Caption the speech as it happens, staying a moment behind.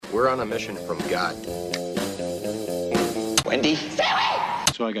We're on a mission from God. Wendy?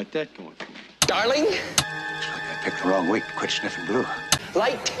 So I got that going for me. Darling? Looks like I picked the wrong week to quit sniffing glue.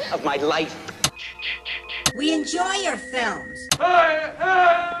 Light of my life. We enjoy your films. I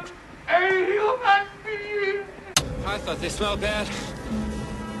am a human being. I thought they smelled bad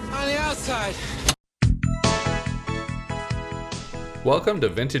on the outside. Welcome to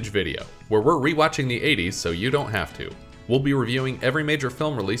Vintage Video, where we're rewatching the 80s so you don't have to. We'll be reviewing every major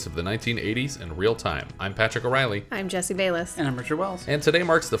film release of the 1980s in real time. I'm Patrick O'Reilly. I'm Jesse Bayless. And I'm Richard Wells. And today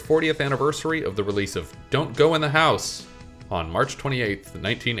marks the 40th anniversary of the release of Don't Go in the House on March 28th,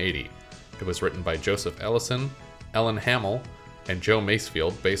 1980. It was written by Joseph Ellison, Ellen Hamill, and Joe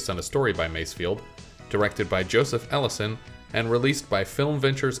Masefield, based on a story by Masefield, directed by Joseph Ellison, and released by Film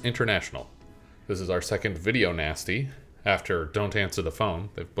Ventures International. This is our second video nasty after Don't Answer the Phone.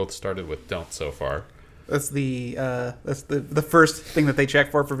 They've both started with Don't so far. That's the first thing that they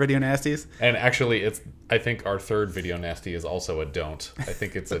check for video nasties. And actually, I think our third video nasty is also a don't. I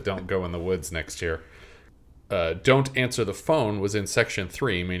think it's a Don't Go in the Woods next year. Don't Answer the Phone was in Section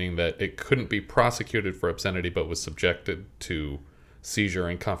 3, meaning that it couldn't be prosecuted for obscenity but was subjected to seizure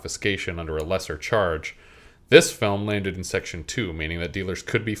and confiscation under a lesser charge. This film landed in Section 2, meaning that dealers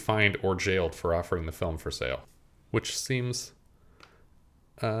could be fined or jailed for offering the film for sale, which seems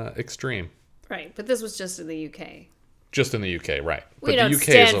extreme. Right, but this was just in the UK. Just in the UK, right. We but don't the UK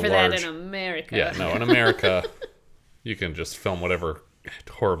stand is a for large... that in America. Yeah, no, in America, you can just film whatever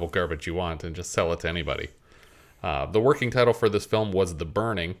horrible garbage you want and just sell it to anybody. The working title for this film was The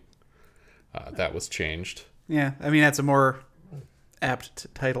Burning. That was changed. Yeah, I mean, that's a more apt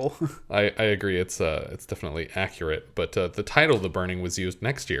title. I agree, it's definitely accurate. But the title The Burning was used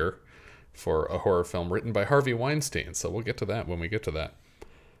next year for a horror film written by Harvey Weinstein, so we'll get to that when we get to that.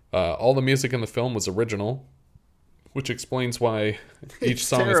 All the music in the film was original, which explains why each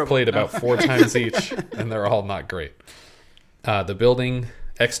song is played about 4 times each, and they're all not great. The building,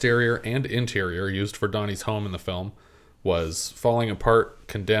 exterior, and interior used for Donnie's home in the film was falling apart,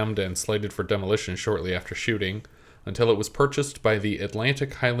 condemned, and slated for demolition shortly after shooting, until it was purchased by the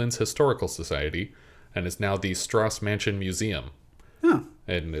Atlantic Highlands Historical Society, and is now the Strauss Mansion Museum. Oh.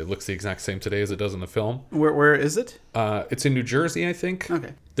 And it looks the exact same today as it does in the film. Where is it? It's in New Jersey, I think.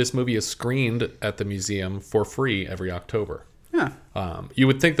 Okay. This movie is screened at the museum for free every October. Yeah. You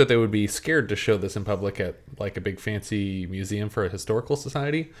would think that they would be scared to show this in public at like a big fancy museum for a historical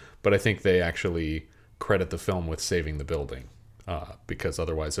society, but I think they actually credit the film with saving the building because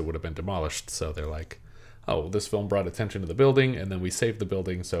otherwise it would have been demolished. So they're like, oh, this film brought attention to the building, and then we saved the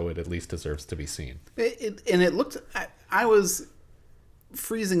building, so it at least deserves to be seen. It looked... I was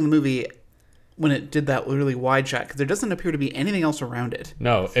freezing the movie when it did that really wide shot because there doesn't appear to be anything else around it.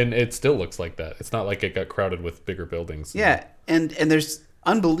 No, and it still looks like that. It's not like it got crowded with bigger buildings. Yeah, and there's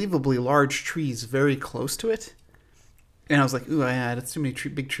unbelievably large trees very close to it. And I was like, ooh, yeah, that's too many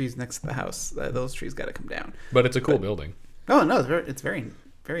big trees next to the house. Those trees got to come down. But it's a cool building. Oh, no, it's very,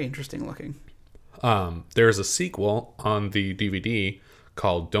 very interesting looking. There's a sequel on the DVD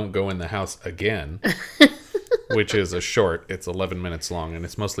called Don't Go in the House Again, which is a short. It's 11 minutes long, and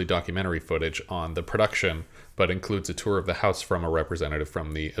it's mostly documentary footage on the production, but includes a tour of the house from a representative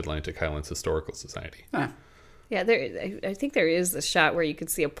from the Atlantic Highlands Historical Society. Huh. Yeah, I think there is a shot where you could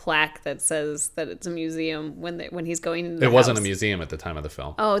see a plaque that says that it's a museum when he's going into the house. It wasn't a museum at the time of the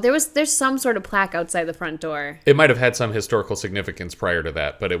film. Oh, there's some sort of plaque outside the front door. It might have had some historical significance prior to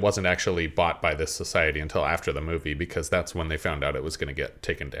that, but it wasn't actually bought by this society until after the movie, because that's when they found out it was going to get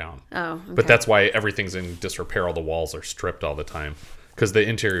taken down. Oh, okay. But that's why everything's in disrepair. All the walls are stripped all the time, because the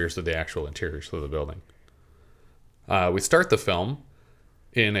interiors are the actual interiors of the building. We start the film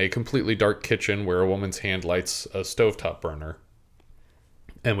in a completely dark kitchen where a woman's hand lights a stovetop burner.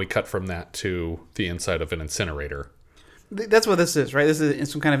 And we cut from that to the inside of an incinerator. That's what this is, right? This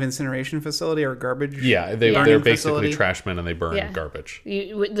is some kind of incineration facility or garbage. Yeah, they're basically facility. Trashmen, and they burn garbage.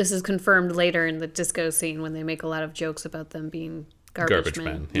 This is confirmed later in the disco scene when they make a lot of jokes about them being garbage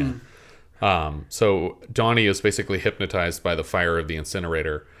men. Yeah. So Donnie is basically hypnotized by the fire of the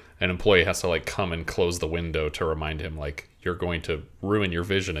incinerator. An employee has to like come and close the window to remind him, like, you're going to ruin your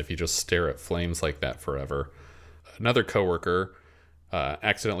vision if you just stare at flames like that forever. Another coworker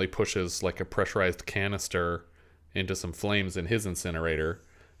accidentally pushes like a pressurized canister into some flames in his incinerator,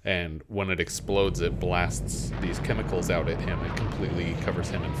 and when it explodes, it blasts these chemicals out at him and completely covers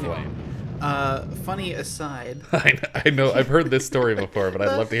him in flame. Funny aside. I know, I've heard this story before, but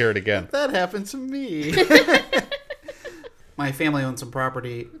I'd love to hear it again. That happened to me. My family owned some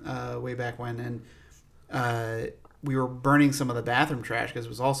property way back when, and we were burning some of the bathroom trash because it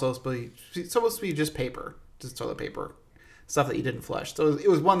was all supposed to be just paper, just toilet paper. stuff that you didn't flush. So it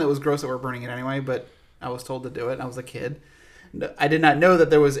was one that was gross that we're burning it anyway, but I was told to do it. I was a kid. I did not know that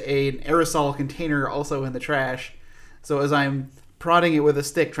there was an aerosol container also in the trash. So as I'm prodding it with a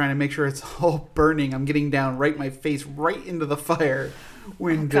stick, trying to make sure it's all burning, I'm getting down my face right into the fire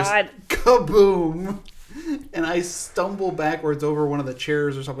when just kaboom! And I stumble backwards over one of the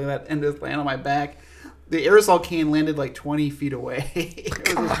chairs or something like that and just land on my back. The aerosol can landed like 20 feet away.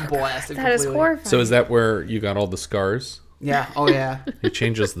 It was just blasted That is completely. horrifying. So is that where you got all the scars? Yeah. Oh, yeah. It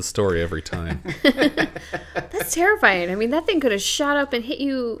changes the story every time. That's terrifying. I mean, that thing could have shot up and hit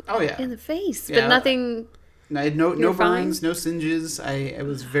you in the face, but Yeah. nothing. I had no You're fine? burns, no singes. I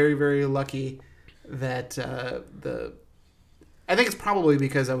was very, very lucky that I think it's probably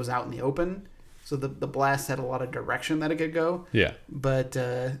because I was out in the open, so the blast had a lot of direction that it could go. Yeah. But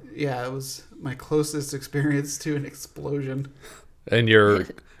yeah, it was my closest experience to an explosion. And your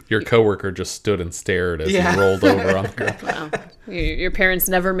coworker just stood and stared as you rolled over on the ground. Wow. Your parents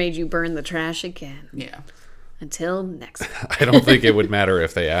never made you burn the trash again. Yeah. Until next time. I don't think it would matter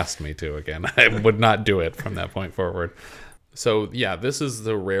if they asked me to again. I would not do it from that point forward. So, yeah, this is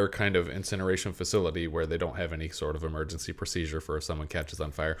the rare kind of incineration facility where they don't have any sort of emergency procedure for if someone catches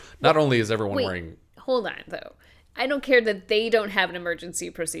on fire. Not only is everyone wearing... Hold on, though. I don't care that they don't have an emergency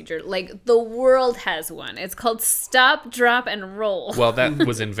procedure. Like, the world has one. It's called stop, drop, and roll. Well, that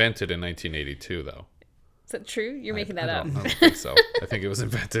was invented in 1982, though. Is that true? You're making that up. I don't think so. I think it was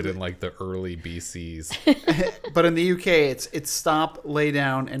invented in, like, the early BCs. But in the UK, it's stop, lay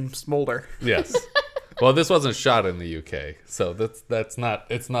down, and smolder. Yes. Well, this wasn't shot in the UK, so it's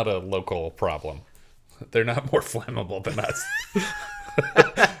not a local problem. They're not more flammable than us.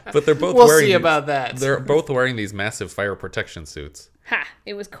 But they're both We'll wearing see about that. They're both wearing these massive fire protection suits. Ha!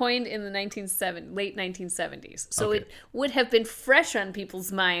 It was coined in the late 1970s. So Okay. it would have been fresh on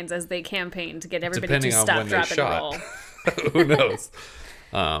people's minds as they campaigned to get everybody Depending to on stop, when they drop, and shot. roll. Who knows?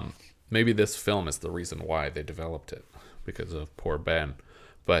 Maybe this film is the reason why they developed it, because of poor Ben.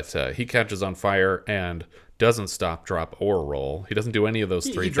 But he catches on fire and doesn't stop, drop, or roll. He doesn't do any of those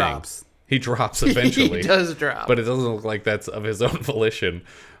three things. Drops. He drops eventually. He does drop. But it doesn't look like that's of his own volition.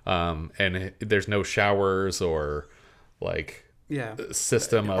 And there's no showers or like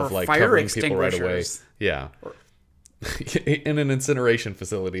system of Or like fire covering people right away. extinguishers. Yeah. In an incineration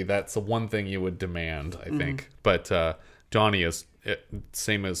facility, that's the one thing you would demand, I think. But Donnie is,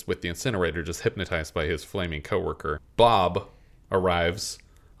 same as with the incinerator, just hypnotized by his flaming coworker. Bob arrives.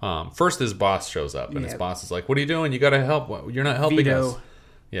 First, his boss shows up, and his boss is like, "What are you doing? You got to help. You're not helping Vito. us."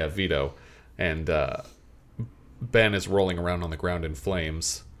 Yeah, Vito. And Ben is rolling around on the ground in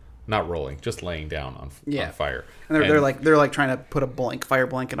flames. Not rolling, just laying down on fire. And they're like trying to put a fire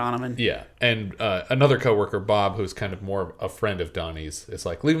blanket on him. And yeah, and another coworker, Bob, who's kind of more a friend of Donnie's, is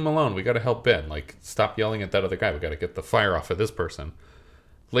like, "Leave him alone. We got to help Ben. Like, stop yelling at that other guy. We got to get the fire off of this person."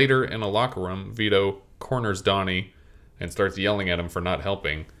 Later, in a locker room, Vito corners Donnie and starts yelling at him for not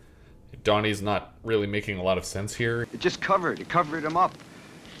helping. Donnie's not really making a lot of sense here. It just covered him up.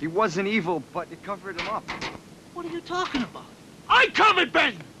 He wasn't evil, but it covered him up. What are you talking about? I covered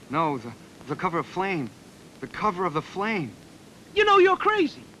Ben! No, the cover of flame. The cover of the flame. You know you're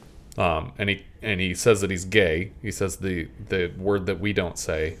crazy. And he says that he's gay. He says the word that we don't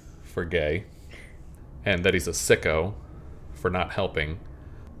say for gay, and that he's a sicko for not helping.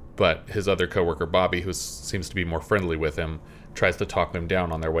 But his other coworker, Bobby, who seems to be more friendly with him, tries to talk them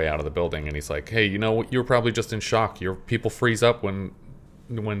down on their way out of the building. And he's like, "Hey, you know, you're probably just in shock. Your people freeze up when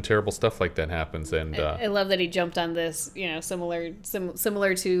terrible stuff like that happens." And I love that he jumped on this, similar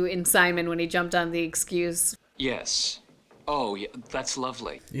to in Simon when he jumped on the excuse. Yes. Oh, yeah, that's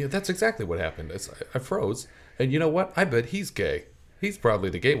lovely. Yeah, that's exactly what happened. I froze. And you know what? I bet he's gay. He's probably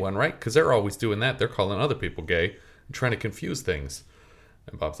the gay one, right? Because they're always doing that. They're calling other people gay and trying to confuse things.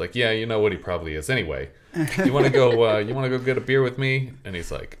 And Bob's like, "Yeah, you know what he probably is anyway. You want to go get a beer with me?" And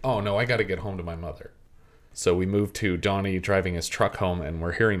he's like, "Oh, no, I got to get home to my mother." So we move to Donnie driving his truck home, and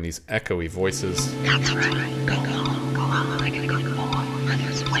we're hearing these echoey voices. That's right. Go on. I gotta go home.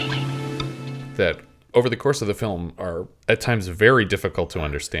 Mother's waiting. That over the course of the film are at times very difficult to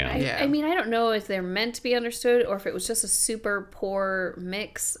understand. I mean, I don't know if they're meant to be understood or if it was just a super poor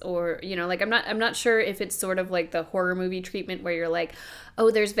mix, or I'm not sure if it's sort of like the horror movie treatment where you're like, oh,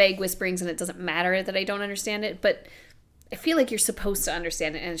 there's vague whisperings and it doesn't matter that I don't understand it, but I feel like you're supposed to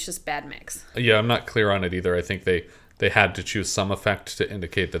understand it and it's just bad mix. Yeah, I'm not clear on it either. I think they had to choose some effect to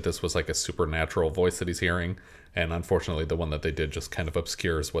indicate that this was like a supernatural voice that he's hearing, and unfortunately the one that they did just kind of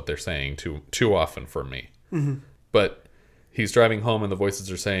obscures what they're saying too often for me. Mm-hmm. But he's driving home and the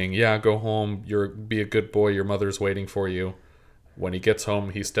voices are saying, "Yeah, go home, be a good boy, your mother's waiting for you." When he gets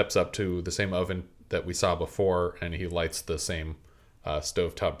home, he steps up to the same oven that we saw before, and he lights the same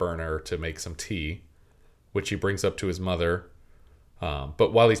stovetop burner to make some tea, which he brings up to his mother.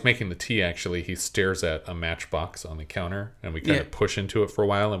 But while he's making the tea, actually, he stares at a matchbox on the counter, and we kind of push into it for a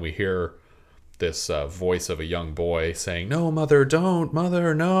while, and we hear this voice of a young boy saying, "No, mother, don't,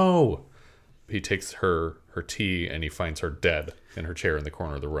 mother, no." He takes her tea, and he finds her dead in her chair in the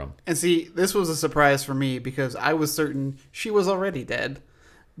corner of the room. And see, this was a surprise for me because I was certain she was already dead.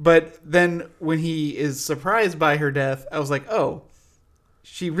 But then when he is surprised by her death, I was like, oh,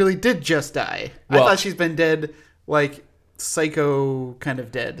 she really did just die. Well, I thought she's been dead, like, psycho kind of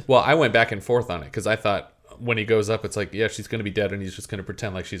dead. Well, I went back and forth on it because I thought when he goes up, it's like, yeah, she's going to be dead, and he's just going to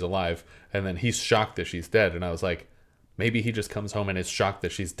pretend like she's alive. And then he's shocked that she's dead. And I was like, maybe he just comes home and is shocked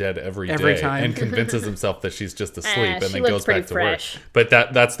that she's dead every day time. and convinces himself that she's just asleep and she then looked goes back pretty to fresh. work. But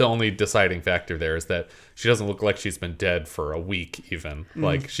that's the only deciding factor there, is that she doesn't look like she's been dead for a week even.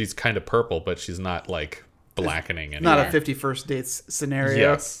 Like, she's kind of purple, but she's not like blackening anymore. Not a 51st Dates scenario.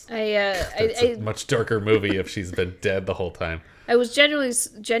 Yes. It's a much darker movie if she's been dead the whole time. I was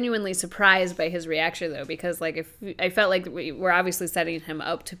genuinely surprised by his reaction, though, because like if I felt like we were obviously setting him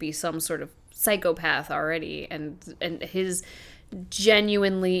up to be some sort of psychopath already, and his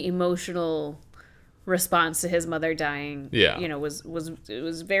genuinely emotional response to his mother dying,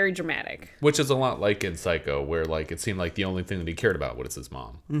 was very dramatic. Which is a lot like in Psycho, where like it seemed like the only thing that he cared about was his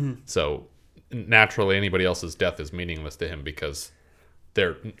mom. Mm-hmm. So naturally, anybody else's death is meaningless to him because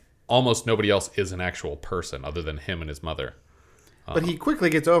almost nobody else is an actual person other than him and his mother. But he quickly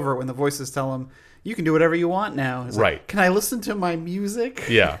gets over it when the voices tell him, you can do whatever you want now. He's right. Like, can I listen to my music?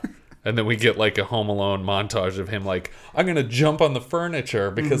 Yeah. And then we get like a Home Alone montage of him like, I'm going to jump on the furniture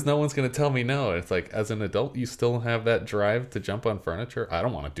because no one's going to tell me no. And it's like, as an adult, you still have that drive to jump on furniture? I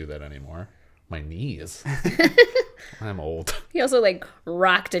don't want to do that anymore. My knees. I'm old. He also like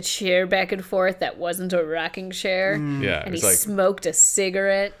rocked a chair back and forth that wasn't a rocking chair. Yeah. And he smoked a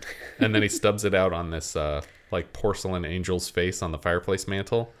cigarette. And then he stubs it out on this like porcelain angel's face on the fireplace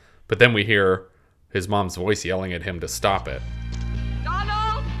mantle. But then we hear his mom's voice yelling at him to stop it.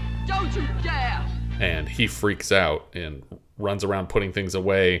 Donald, don't you dare! And he freaks out and runs around putting things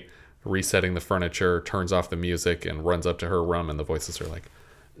away, resetting the furniture, turns off the music, and runs up to her room. And the voices are like,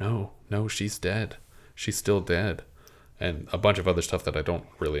 no, she's dead. She's still dead. And a bunch of other stuff that I don't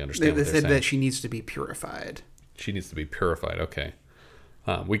really understand. They said that she needs to be purified. She needs to be purified. Okay.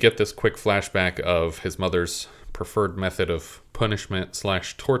 We get this quick flashback of his mother's preferred method of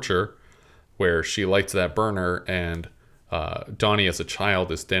punishment/torture, where she lights that burner, and Donnie, as a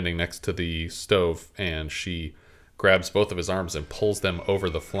child, is standing next to the stove, and she grabs both of his arms and pulls them over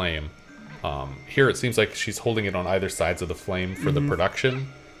the flame. Here it seems like she's holding it on either sides of the flame for the production,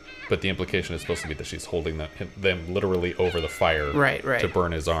 but the implication is supposed to be that she's holding them literally over the fire right. to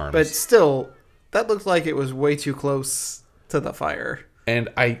burn his arms. But still, that looked like it was way too close to the fire. And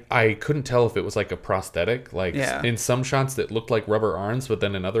I couldn't tell if it was like a prosthetic. Like in some shots that looked like rubber arms, but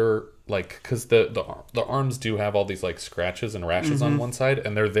then in other, like, because the arms do have all these like scratches and rashes on one side,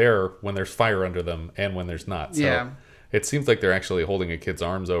 and they're there when there's fire under them and when there's not. So it seems like they're actually holding a kid's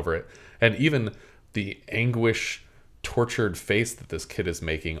arms over it. And even the anguish, tortured face that this kid is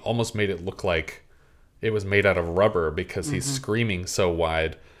making almost made it look like it was made out of rubber because he's screaming so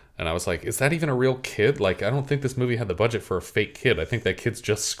wide. And I was like, is that even a real kid? Like, I don't think this movie had the budget for a fake kid. I think that kid's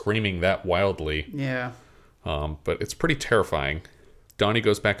just screaming that wildly. Yeah. But it's pretty terrifying. Donnie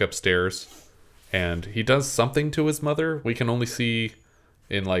goes back upstairs, and he does something to his mother. We can only see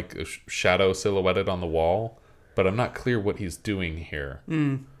in, like, a shadow silhouetted on the wall. But I'm not clear what he's doing here.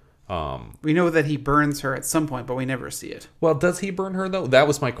 We know that he burns her at some point, but we never see it. Well, does he burn her, though? That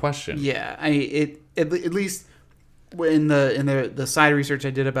was my question. Yeah. At least... in the side research I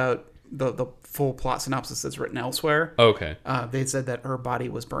did about the full plot synopsis that's written elsewhere. Okay. They said that her body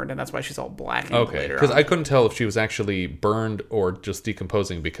was burned, and that's why she's all blackened later. Because I couldn't tell if she was actually burned or just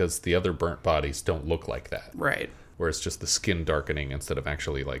decomposing, because the other burnt bodies don't look like that. Right. Where it's just the skin darkening instead of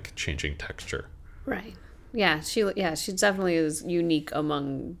actually like changing texture. Right. Yeah. She definitely is unique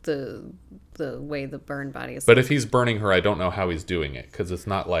among the way the burn body is. But if he's burning her, I don't know how he's doing it, because it's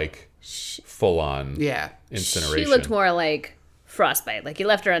not like full on incineration. She looked more like frostbite, like he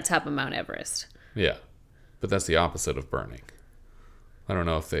left her on top of Mount Everest. Yeah, but that's the opposite of burning. I don't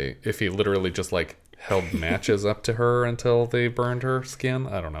know if he literally just like held matches up to her until they burned her skin.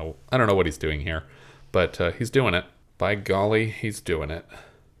 I don't know what he's doing here, but he's doing it. By golly, he's doing it.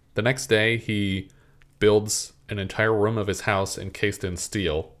 The next day, he builds an entire room of his house encased in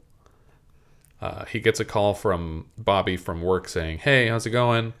steel. He gets a call from Bobby from work saying, "Hey, how's it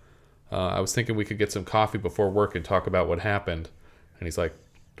going? I was thinking we could get some coffee before work and talk about what happened." And he's like,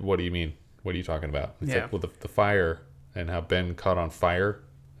 "What do you mean? what are you talking about? It's Yeah. like, well, the fire and how Ben caught on fire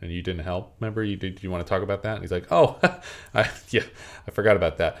and you didn't help. Remember, you want to talk about that? And he's like, oh, I forgot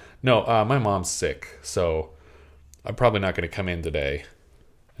about that. No, my mom's sick, so I'm probably not going to come in today.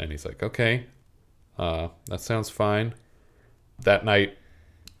 And he's like, okay, that sounds fine. That night,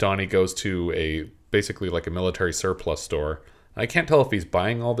 Donnie goes to basically like a military surplus store. I can't tell if he's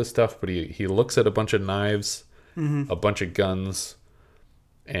buying all this stuff, but he looks at a bunch of knives, a bunch of guns,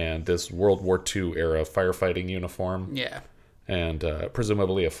 and this World War II era firefighting uniform. Yeah. And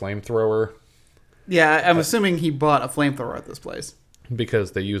presumably a flamethrower. Yeah, I'm assuming he bought a flamethrower at this place.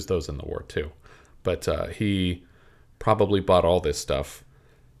 Because they used those in the war too. But he probably bought all this stuff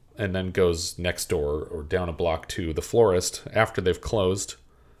and then goes next door or down a block to the florist after they've closed,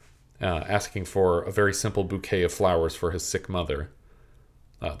 asking for a very simple bouquet of flowers for his sick mother.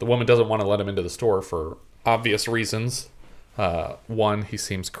 The woman doesn't want to let him into the store for obvious reasons. One, he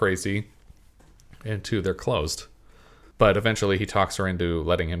seems crazy, and two, they're closed. But eventually he talks her into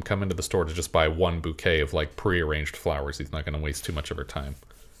letting him come into the store to just buy one bouquet of like prearranged flowers. He's not going to waste too much of her time.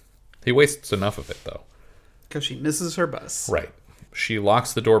 He wastes enough of it though. Because she misses her bus. Right. She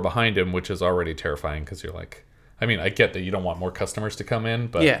locks the door behind him, which is already terrifying because you're like, I mean, I get that you don't want more customers to come in,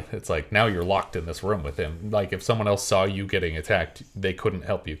 but yeah. It's like now you're locked in this room with him. Like if someone else saw you getting attacked, they couldn't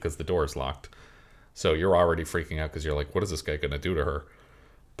help you because the door is locked. So you're already freaking out because you're like, what is this guy going to do to her?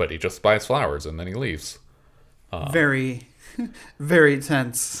 But he just buys flowers and then he leaves. Very, very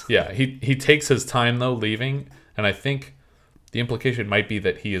tense. Yeah, he takes his time though leaving, and I think the implication might be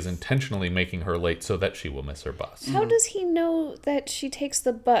that he is intentionally making her late so that she will miss her bus. How does he know that she takes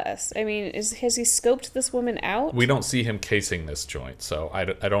the bus? I mean, has he scoped this woman out? We don't see him casing this joint, so I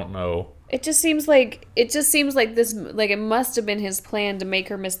don't know. It just seems like this, like it must have been his plan to make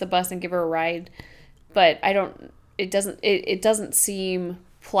her miss the bus and give her a ride, but it doesn't seem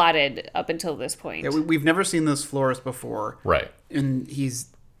plotted up until this point. Yeah, we've never seen this florist before. Right. And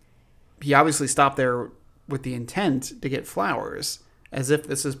he obviously stopped there with the intent to get flowers, as if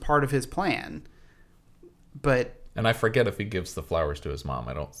this is part of his plan. And I forget if he gives the flowers to his mom.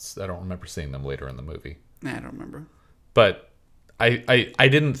 I don't remember seeing them later in the movie. I don't remember. But I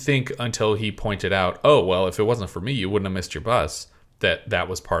didn't think until he pointed out, oh, well, if it wasn't for me, you wouldn't have missed your bus, that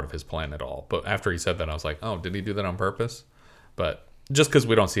was part of his plan at all. But after he said that, I was like, oh, did he do that on purpose? But just because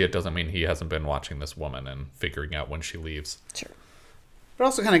we don't see it doesn't mean he hasn't been watching this woman and figuring out when she leaves. Sure. It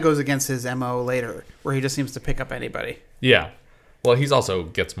also kind of goes against his MO later, where he just seems to pick up anybody. Yeah. Well, he's also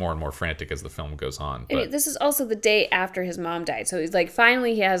gets more and more frantic as the film goes on. I mean, this is also the day after his mom died, so he's like,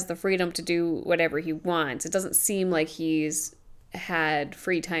 finally he has the freedom to do whatever he wants. It doesn't seem like he's had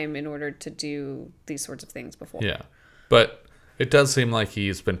free time in order to do these sorts of things before. Yeah. But it does seem like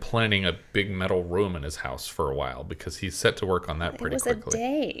he's been planning a big metal room in his house for a while because he's set to work on that pretty quickly. It was a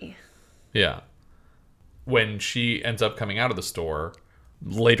day. Yeah. When she ends up coming out of the store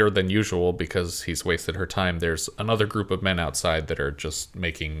later than usual because he's wasted her time, there's another group of men outside that are just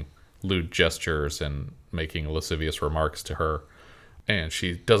making lewd gestures and making lascivious remarks to her. And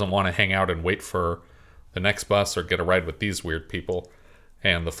she doesn't want to hang out and wait for the next bus or get a ride with these weird people.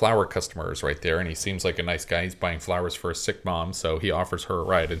 And the flower customer is right there, and he seems like a nice guy. He's buying flowers for his sick mom, so he offers her a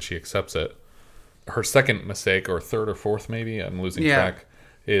ride, and she accepts it. Her second mistake, or third or fourth maybe, I'm losing track,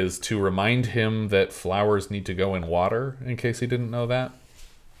 is to remind him that flowers need to go in water, in case he didn't know that.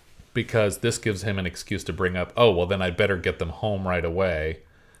 Because this gives him an excuse to bring up, oh, well, then I'd better get them home right away.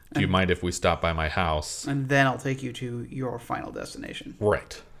 Do you mind if we stop by my house? And then I'll take you to your final destination.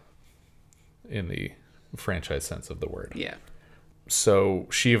 Right. In the franchise sense of the word. Yeah. So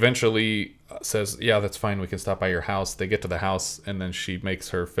she eventually says, yeah, that's fine. We can stop by your house. They get to the house, and then she makes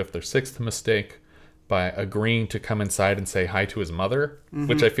her fifth or sixth mistake by agreeing to come inside and say hi to his mother,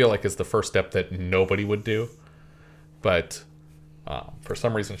 which I feel like is the first step that nobody would do. But for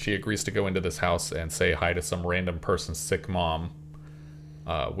some reason, she agrees to go into this house and say hi to some random person's sick mom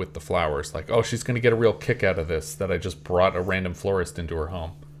with the flowers. Like, oh, she's going to get a real kick out of this, that I just brought a random florist into her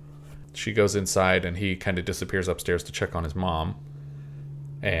home. She goes inside, and he kind of disappears upstairs to check on his mom.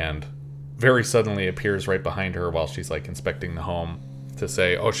 And very suddenly appears right behind her while she's like inspecting the home to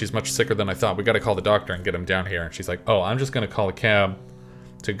say, oh, she's much sicker than I thought. We got to call the doctor and get him down here. And she's like, oh, I'm just going to call a cab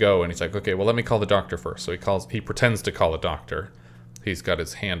to go. And he's like, okay, well, let me call the doctor first. So he pretends to call a doctor. He's got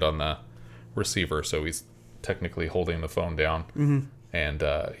his hand on the receiver, so he's technically holding the phone down. Mm-hmm.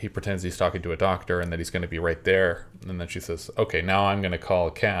 And he pretends he's talking to a doctor and that he's going to be right there. And then she says, okay, now I'm going to call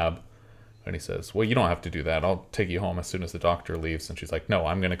a cab. And he says, well, you don't have to do that. I'll take you home as soon as the doctor leaves. And she's like, no,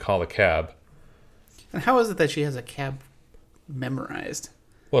 I'm going to call a cab. And how is it that she has a cab memorized?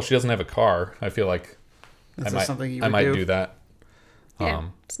 Well, she doesn't have a car. I feel like I might do that. Yeah,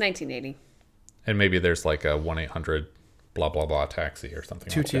 it's 1980. And maybe there's like a 1-800 blah blah blah taxi or something.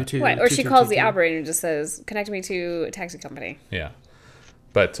 222. Right, or she calls the operator and just says, "Connect me to a taxi company." Yeah,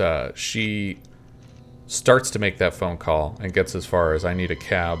 but she starts to make that phone call and gets as far as "I need a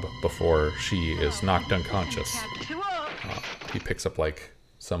cab" before she is knocked unconscious. He picks up like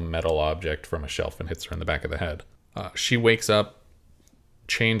some metal object from a shelf and hits her in the back of the head. She wakes up,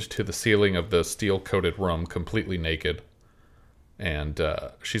 chained to the ceiling of the steel-coated room, completely naked. And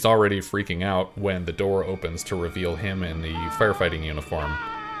she's already freaking out when the door opens to reveal him in the firefighting uniform,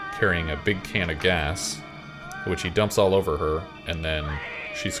 carrying a big can of gas, which he dumps all over her, and then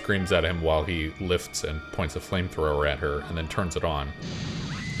she screams at him while he lifts and points a flamethrower at her, and then turns it on,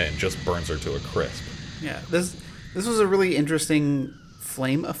 and just burns her to a crisp. Yeah, this was a really interesting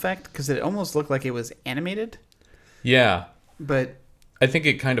flame effect, because it almost looked like it was animated. Yeah. But I think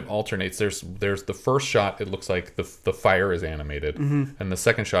it kind of alternates. There's the first shot, it looks like the fire is animated. Mm-hmm. And the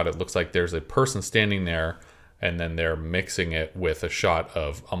second shot, it looks like there's a person standing there, and then they're mixing it with a shot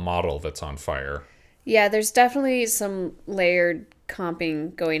of a model that's on fire. Yeah, there's definitely some layered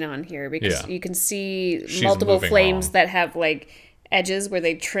comping going on here, because you can see multiple flames that have like edges where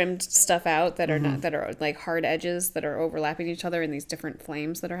they trimmed stuff out that are not, that are like hard edges that are overlapping each other in these different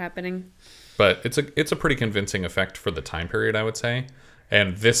flames that are happening. But it's a pretty convincing effect for the time period, I would say.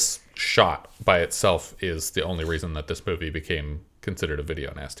 And this shot by itself is the only reason that this movie became considered a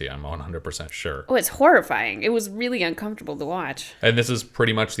video nasty. I'm 100% sure. Oh, it's horrifying. It was really uncomfortable to watch. And this is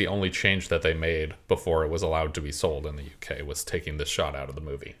pretty much the only change that they made before it was allowed to be sold in the UK, was taking this shot out of the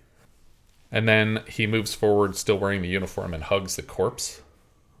movie. And then he moves forward, still wearing the uniform, and hugs the corpse,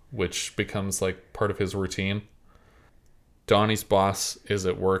 which becomes like part of his routine. Donnie's boss is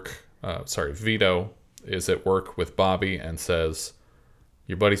at work. Vito is at work with Bobby and says,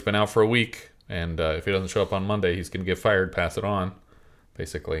 "Your buddy's been out for a week, and if he doesn't show up on Monday, he's going to get fired. Pass it on,"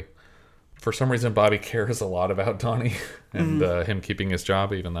 basically. For some reason, Bobby cares a lot about Donnie and him keeping his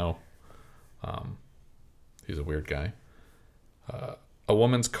job, even though he's a weird guy. A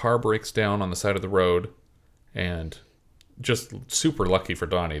woman's car breaks down on the side of the road, and just super lucky for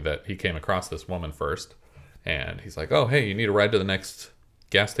Donnie that he came across this woman first. And he's like, "Oh, hey, you need a ride to the next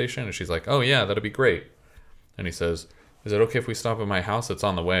gas station?" And she's like, "Oh, yeah, that'd be great." And he says, "Is it okay if we stop at my house? It's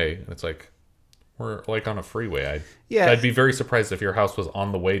on the way." And it's like, we're like on a freeway. I'd be very surprised if your house was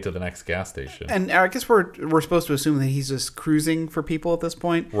on the way to the next gas station. And I guess we're supposed to assume that he's just cruising for people at this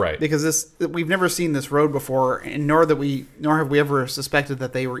point, right? Because we've never seen this road before, and nor have we ever suspected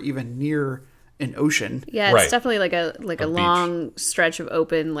that they were even near an ocean. Yeah, it's definitely like a long stretch of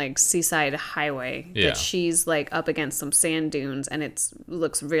open like seaside highway that she's like up against some sand dunes, and it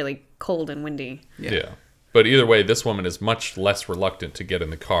looks really cold and windy. Yeah. But either way, this woman is much less reluctant to get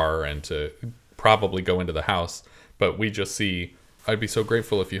in the car and to probably go into the house. But we just see, "I'd be so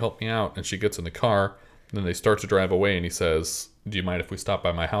grateful if you helped me out." And she gets in the car, and then they start to drive away, and he says, "Do you mind if we stop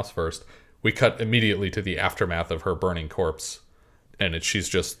by my house first?" We cut immediately to the aftermath of her burning corpse, and she's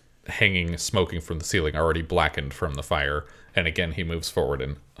just hanging, smoking from the ceiling, already blackened from the fire. And again, he moves forward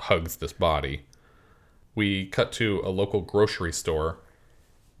and hugs this body. We cut to a local grocery store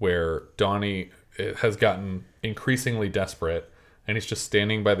where Donnie has gotten increasingly desperate, and he's just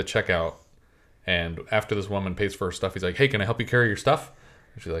standing by the checkout. And after this woman pays for her stuff, he's like, "Hey, can I help you carry your stuff?"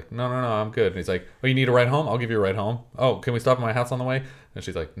 And she's like, No, I'm good." And he's like, "Oh, you need a ride home? I'll give you a ride home." "Oh, can we stop at my house on the way?" And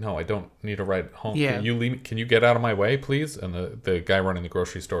she's like, "No, I don't need a ride home. Yeah. Can you get out of my way, please?" And the guy running the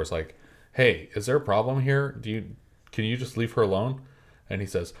grocery store is like, "Hey, is there a problem here? Can you just leave her alone?" And he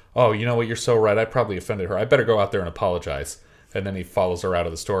says, "Oh, you know what? You're so right. I probably offended her. I better go out there and apologize." And then he follows her out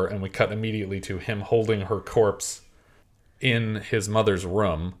of the store, and we cut immediately to him holding her corpse in his mother's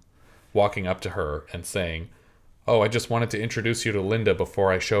room, walking up to her and saying, "Oh, I just wanted to introduce you to Linda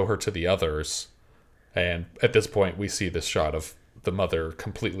before I show her to the others." And at this point, we see this shot of the mother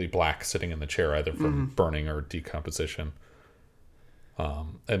completely black, sitting in the chair, either from burning or decomposition.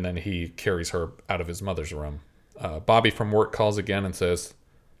 And then he carries her out of his mother's room. Bobby from work calls again and says,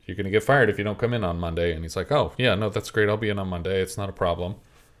 "You're going to get fired if you don't come in on Monday." And he's like, "Oh, yeah, no, that's great. I'll be in on Monday. It's not a problem."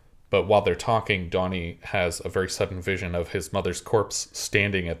 But while they're talking, Donnie has a very sudden vision of his mother's corpse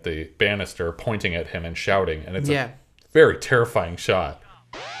standing at the banister, pointing at him and shouting. And it's a very terrifying shot.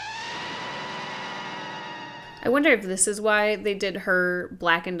 I wonder if this is why they did her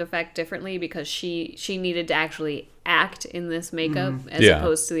blackened effect differently, because she needed to actually act in this makeup as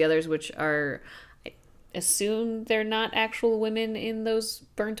opposed to the others, which are, I assume they're not actual women in those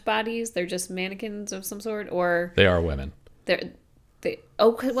burnt bodies. They're just mannequins of some sort, or they are women. They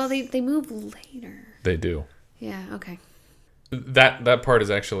move later. They do. Yeah, okay. That part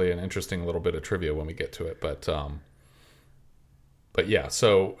is actually an interesting little bit of trivia when we get to it, but But yeah,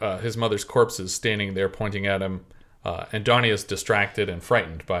 so his mother's corpse is standing there pointing at him, and Donnie is distracted and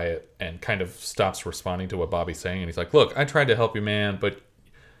frightened by it and kind of stops responding to what Bobby's saying. And he's like, look, I tried to help you, man, but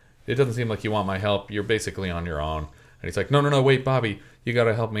it doesn't seem like you want my help. You're basically on your own. And he's like, no, wait, Bobby, you got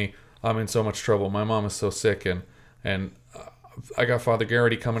to help me. I'm in so much trouble. My mom is so sick, and I got Father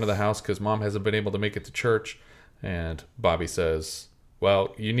Garrity coming to the house because Mom hasn't been able to make it to church. And Bobby says,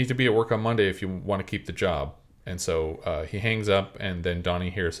 well, you need to be at work on Monday if you want to keep the job. And so he hangs up, and then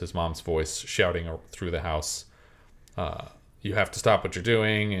Donnie hears his mom's voice shouting through the house, you have to stop what you're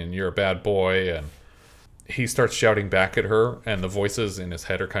doing, and you're a bad boy. And he starts shouting back at her, and the voices in his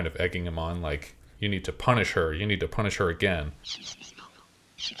head are kind of egging him on, like, you need to punish her. You need to punish her again.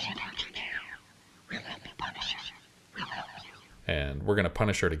 She can't help you now. We'll help you punish her. We'll help you. And we're going to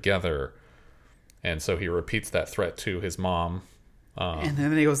punish her together. And so he repeats that threat to his mom. And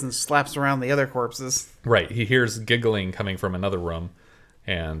then he goes and slaps around the other corpses. Right. He hears giggling coming from another room,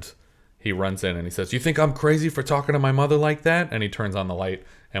 and he runs in and he says, you think I'm crazy for talking to my mother like that? And he turns on the light,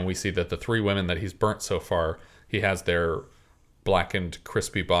 and we see that the 3 women that he's burnt so far, he has their blackened,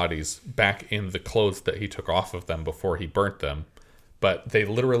 crispy bodies back in the clothes that he took off of them before he burnt them. But they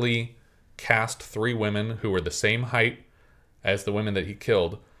literally cast 3 women who were the same height as the women that he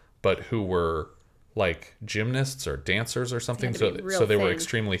killed, but who were like gymnasts or dancers or something. So they were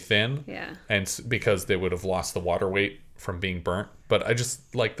extremely thin. Yeah. And because they would have lost the water weight from being burnt. But I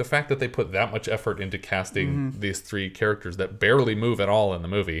just like the fact that they put that much effort into casting these 3 characters that barely move at all in the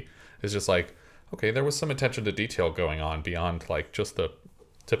movie is just like, okay, there was some attention to detail going on beyond like just the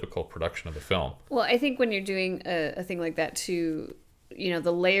typical production of the film. Well, I think when you're doing a thing like that too, you know,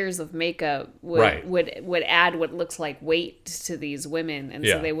 the layers of makeup would add what looks like weight to these women, and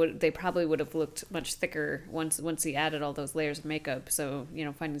so they probably would have looked much thicker once he added all those layers of makeup. So, you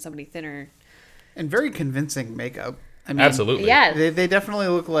know, finding somebody thinner and very convincing makeup. I mean, absolutely, yeah, they definitely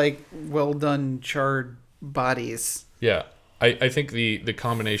look like well done charred bodies. Yeah. I think the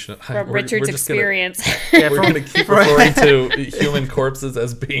combination from Richard's experience. We're going to keep referring to human corpses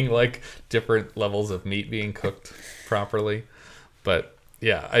as being like different levels of meat being cooked properly. But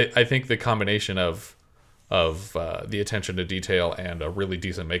yeah, I think the combination of the attention to detail and a really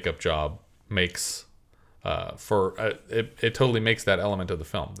decent makeup job makes it totally makes that element of the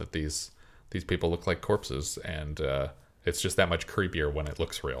film that these people look like corpses, and it's just that much creepier when it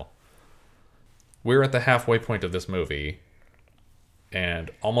looks real. We're at the halfway point of this movie,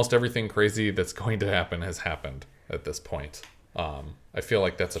 and almost everything crazy that's going to happen has happened at this point. I feel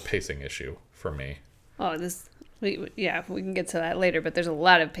like that's a pacing issue for me. Oh, we can get to that later, but there's a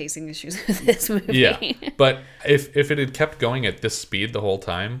lot of pacing issues with this movie. Yeah, but if it had kept going at this speed the whole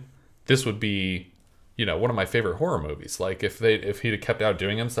time, this would be, you know, one of my favorite horror movies. Like if he'd have kept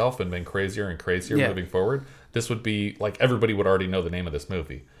outdoing himself and been crazier and crazier moving forward, this would be like everybody would already know the name of this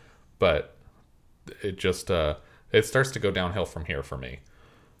movie. But it just it starts to go downhill from here for me.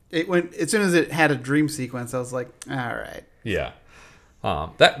 As soon as it had a dream sequence, I was like, all right. Yeah.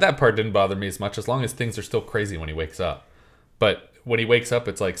 That part didn't bother me as much, as long as things are still crazy when he wakes up. But when he wakes up,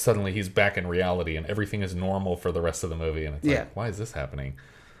 it's like suddenly he's back in reality and everything is normal for the rest of the movie. And it's like, why is this happening?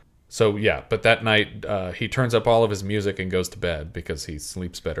 So yeah, but that night he turns up all of his music and goes to bed because he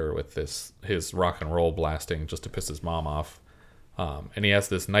sleeps better with his rock and roll blasting just to piss his mom off. And he has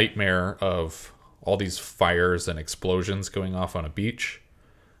this nightmare of all these fires and explosions going off on a beach.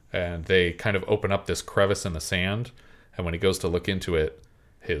 And they kind of open up this crevice in the sand. And when he goes to look into it,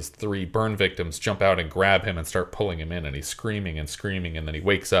 his 3 burn victims jump out and grab him and start pulling him in. And he's screaming and screaming. And then he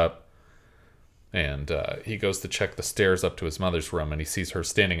wakes up. And he goes to check the stairs up to his mother's room. And he sees her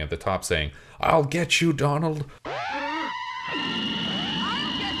standing at the top saying, "I'll get you, Donald." I'll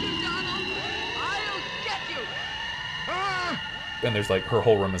get you, Donald. I'll get you. And there's like, her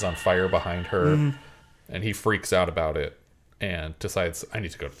whole room is on fire behind her. And he freaks out about it and decides, I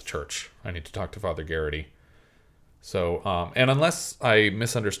need to go to the church. I need to talk to Father Garrity. So, and unless I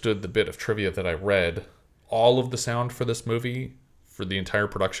misunderstood the bit of trivia that I read, all of the sound for this movie, for the entire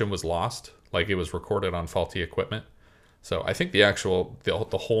production, was lost. Like, it was recorded on faulty equipment. So I think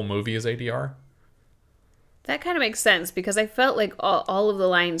the whole movie is ADR. That kind of makes sense, because I felt like all of the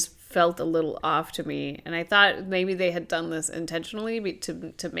lines felt a little off to me. And I thought maybe they had done this intentionally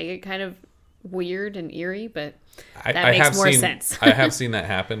to make it kind of weird and eerie, but that makes more sense. I have seen that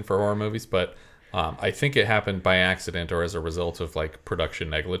happen for horror movies, but I think it happened by accident or as a result of like production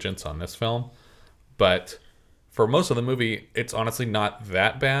negligence on this film. But for most of the movie, it's honestly not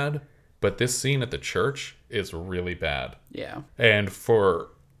that bad. But this scene at the church is really bad. Yeah. And for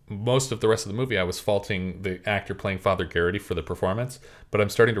most of the rest of the movie, I was faulting the actor playing Father Garrity for the performance. But I'm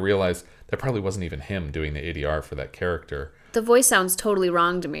starting to realize that probably wasn't even him doing the ADR for that character. The voice sounds totally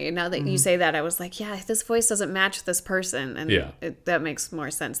wrong to me. Now that you say that, I was like, yeah, this voice doesn't match this person. And that makes more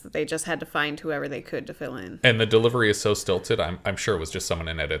sense that they just had to find whoever they could to fill in. And the delivery is so stilted. I'm sure it was just someone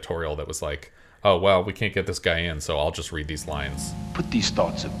in editorial that was like, oh, well, we can't get this guy in, so I'll just read these lines. Put these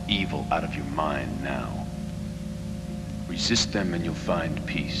thoughts of evil out of your mind now. Resist them and you'll find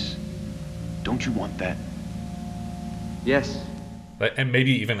peace. Don't you want that? Yes. And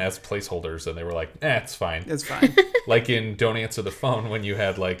maybe even as placeholders, and they were like, it's fine. It's fine. Like in Don't Answer the Phone, when you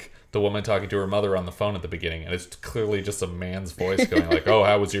had like the woman talking to her mother on the phone at the beginning, and it's clearly just a man's voice going like, oh,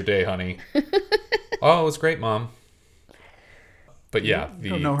 how was your day, honey? Oh, it was great, Mom. But yeah. I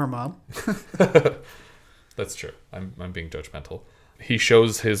don't know her mom. That's true. I'm being judgmental. He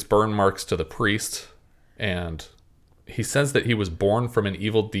shows his burn marks to the priest, and he says that he was born from an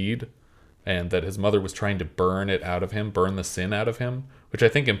evil deed, and that his mother was trying to burn it out of him, burn the sin out of him, which I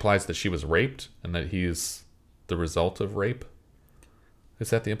think implies that she was raped and that he's the result of rape. Is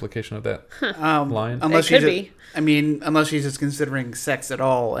that the implication of that line? Unless it could be. I mean, unless she's just considering sex at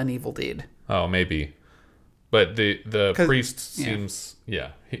all an evil deed. Oh, maybe. But the priest seems,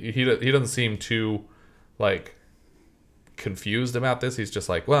 he doesn't seem too, like, confused about this. He's just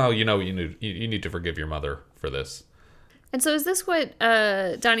like, well, you need to forgive your mother for this. And so is this what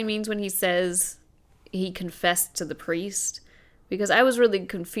Donnie means when he says he confessed to the priest? Because I was really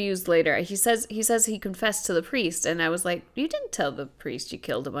confused later. He says he confessed to the priest, and I was like, you didn't tell the priest you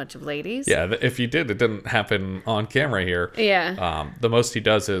killed a bunch of ladies. Yeah, if you did, it didn't happen on camera here. Yeah. The most he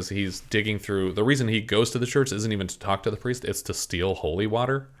does is he's digging through. The reason he goes to the church isn't even to talk to the priest, it's to steal holy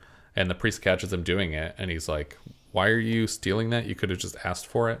water. And the priest catches him doing it, and he's like, why are you stealing that? You could have just asked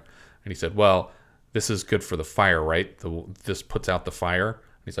for it. And he said, well, this is good for the fire, right? This puts out the fire.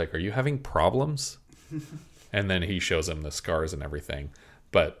 And he's like, are you having problems? And then he shows him the scars and everything.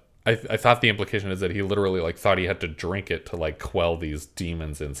 But I thought the implication is that he literally like thought he had to drink it to like quell these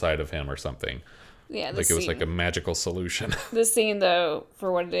demons inside of him or something. Yeah, like it was like a magical solution. The scene, though,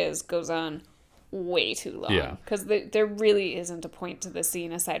 for what it is, goes on way too long. Yeah. Because there really isn't a point to the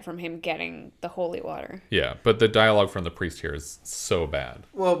scene aside from him getting the holy water. Yeah, but the dialogue from the priest here is so bad.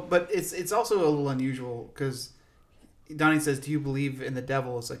 Well, but it's also a little unusual because Donnie says, do you believe in the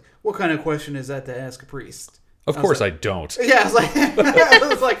devil? It's like, what kind of question is that to ask a priest? Of course I don't. Yeah, I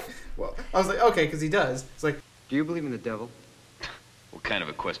was like, okay, because he does. It's like, do you believe in the devil? What kind of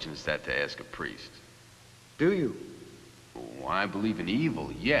a question is that to ask a priest? Do you? Well, I believe in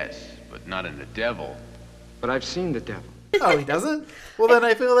evil, yes, but not in the devil. But I've seen the devil. Oh, he doesn't? Well, then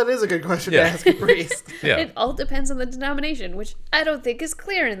I feel that is a good question to ask a priest. Yeah. It all depends on the denomination, which I don't think is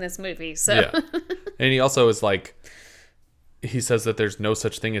clear in this movie. So. Yeah. And he also is like, he says that there's no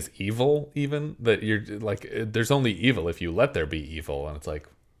such thing as evil, even that you're like, there's only evil if you let there be evil. And it's like,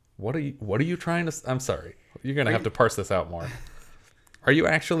 what are you trying to, I'm sorry. You're going to have to parse this out more. Are you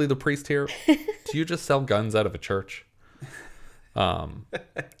actually the priest here? Do you just sell guns out of a church? I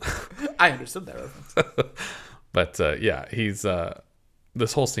understood that reference. But yeah, he's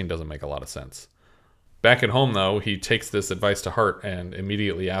this whole scene doesn't make a lot of sense. Back at home, though, he takes this advice to heart and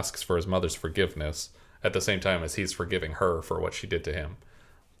immediately asks for his mother's forgiveness at the same time as he's forgiving her for what she did to him.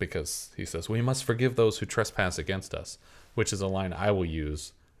 Because he says, we must forgive those who trespass against us, which is a line I will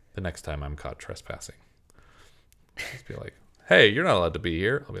use the next time I'm caught trespassing. Just be like, hey, you're not allowed to be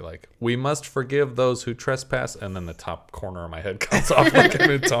here. I'll be like, we must forgive those who trespass. And then the top corner of my head comes off like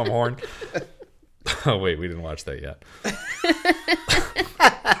I'm in Tom Horn. Oh, wait, we didn't watch that yet.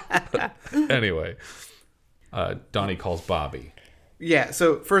 Anyway, Donnie calls Bobby. Yeah,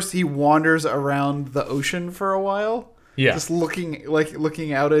 so first he wanders around the ocean for a while. Yeah. Just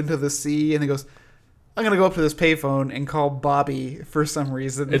looking out into the sea, and he goes, I'm going to go up to this payphone and call Bobby for some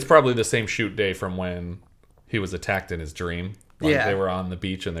reason. It's probably the same shoot day from when he was attacked in his dream. Like Yeah. They were on the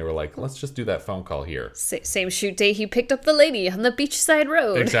beach and they were like, let's just do that phone call here. Same shoot day he picked up the lady on the beachside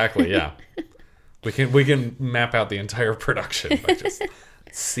road. Exactly, yeah. We can map out the entire production by just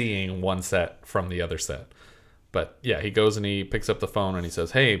seeing one set from the other set. But yeah, he goes and he picks up the phone and he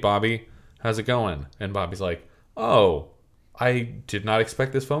says, hey, Bobby, how's it going? And Bobby's like, oh, I did not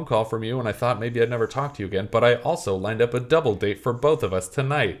expect this phone call from you, and I thought maybe I'd never talk to you again, but I also lined up a double date for both of us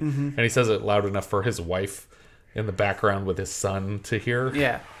tonight. Mm-hmm. And he says it loud enough for his wife in the background with his son to hear.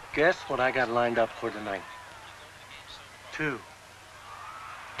 Yeah. Guess what I got lined up for tonight? Two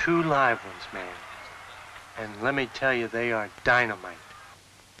live ones, man. And let me tell you, they are dynamite.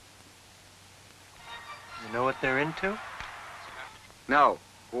 You know what they're into? No.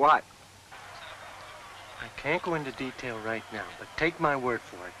 What? I can't go into detail right now, but take my word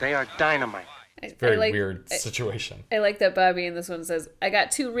for it. They are dynamite. Very weird situation. I like that Bobby in this one says, I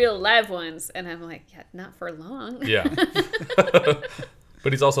got 2 real live ones. And I'm like, yeah, not for long. Yeah.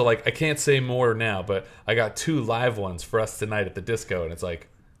 But he's also like, I can't say more now, but I got 2 live ones for us tonight at the disco. And it's like,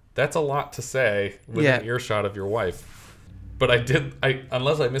 that's a lot to say within earshot of your wife. But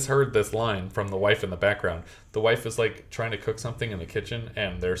unless I misheard this line from the wife in the background, the wife is like trying to cook something in the kitchen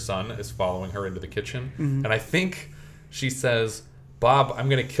and their son is following her into the kitchen. Mhm. And I think she says, Bob, I'm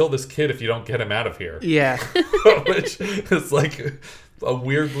going to kill this kid if you don't get him out of here. Yeah. Which is like a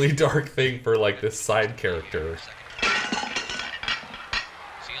weirdly dark thing for like this side character.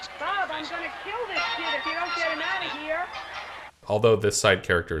 Bob, I'm gonna kill this kid if you don't get him out of here. Although this side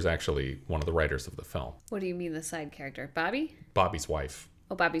character is actually one of the writers of the film. What do you mean the side character? Bobby? Bobby's wife.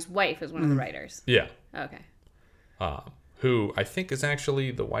 Oh, Bobby's wife is one of the writers. Yeah. Okay. Who I think is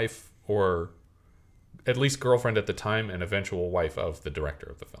actually the wife or at least girlfriend at the time and eventual wife of the director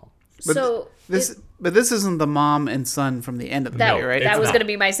of the film. But this isn't the mom and son from the end of the movie, right? That was going to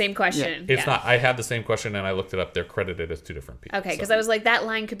be my same question. It's not. I had the same question and I looked it up. They're credited as 2 different people. Okay, because I was like, that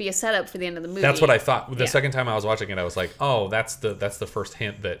line could be a setup for the end of the movie. That's what I thought. The second time I was watching it, I was like, oh, that's the first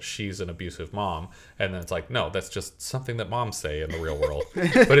hint that she's an abusive mom. And then it's like, no, that's just something that moms say in the real world.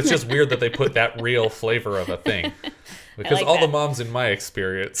 But it's just weird that they put that real flavor of a thing. Because like all that. the moms in my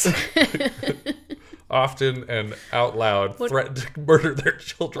experience often and out loud threaten to murder their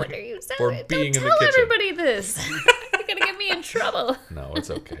children for being in the kitchen. Tell everybody this. You're going to get me in trouble. No,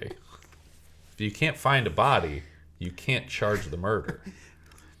 it's okay. If you can't find a body, you can't charge the murder.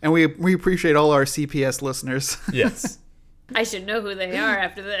 And we appreciate all our CPS listeners. Yes. I should know who they are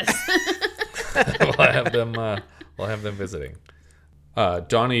after this. We'll have them visiting.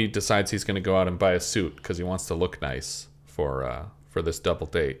 Donnie decides he's going to go out and buy a suit because he wants to look nice for this double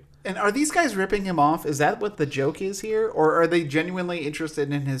date. And are these guys ripping him off? Is that what the joke is here? Or are they genuinely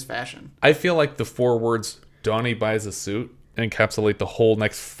interested in his fashion? I feel like the 4 words, Donnie buys a suit, encapsulate the whole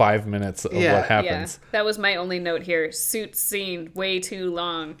next 5 minutes of what happens. Yeah, that was my only note here. Suit scene, way too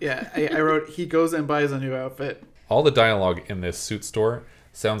long. Yeah, I wrote, he goes and buys a new outfit. All the dialogue in this suit store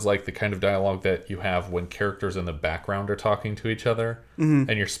sounds like the kind of dialogue that you have when characters in the background are talking to each other and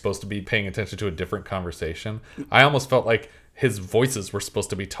you're supposed to be paying attention to a different conversation. I almost felt like his voices were supposed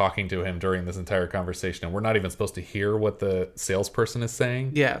to be talking to him during this entire conversation, and we're not even supposed to hear what the salesperson is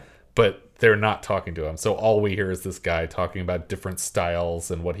saying. Yeah. But they're not talking to him. So all we hear is this guy talking about different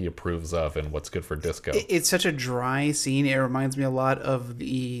styles and what he approves of and what's good for disco. It's such a dry scene. It reminds me a lot of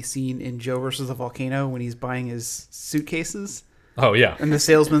the scene in Joe versus the Volcano when he's buying his suitcases. Oh, yeah. And the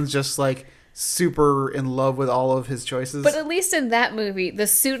salesman's just like super in love with all of his choices. But at least in that movie, the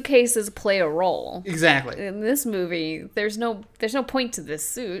suitcases play a role. Exactly. In this movie, there's no point to this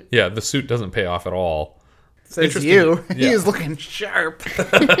suit. Yeah, the suit doesn't pay off at all. Says you. Yeah. He is looking sharp.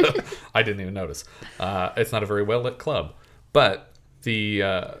 I didn't even notice. It's not a very well lit club. But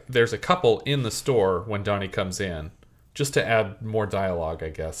there's a couple in the store when Donnie comes in, just to add more dialogue, I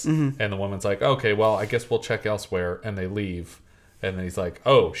guess. And the woman's like, okay, well, I guess we'll check elsewhere. And they leave. And then he's like,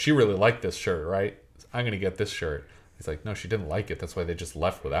 oh, she really liked this shirt, right? I'm going to get this shirt. He's like, no, she didn't like it. That's why they just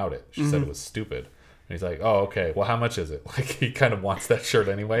left without it. She said it was stupid. And he's like, oh, okay. Well, how much is it? Like, he kind of wants that shirt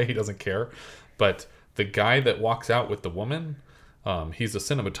anyway. He doesn't care. But the guy that walks out with the woman, he's a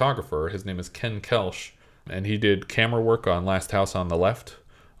cinematographer. His name is Ken Kelsch. And he did camera work on Last House on the Left.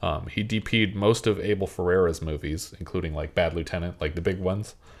 He DP'd most of Abel Ferrara's movies, including, like, Bad Lieutenant, like the big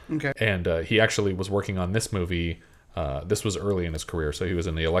ones. Okay. And he actually was working on this movie. This was early in his career, so he was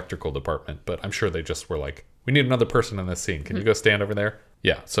in the electrical department. But I'm sure they just were like, we need another person in this scene. Can you go stand over there?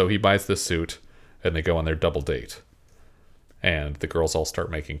 Yeah, so he buys this suit, and they go on their double date. And the girls all start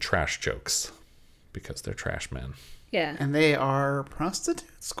making trash jokes, because they're trash men. Yeah. And they are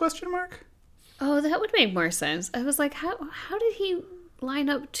prostitutes, ? Oh, that would make more sense. I was like, how did he line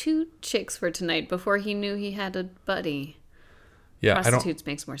up 2 chicks for tonight before he knew he had a buddy? Yeah, prostitutes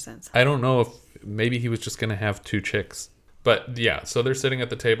makes more sense. I don't know if maybe he was just going to have 2 chicks. But yeah, so they're sitting at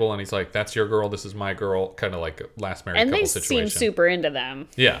the table and he's like, that's your girl, this is my girl. Kind of like a last married couple situation. And they seem super into them.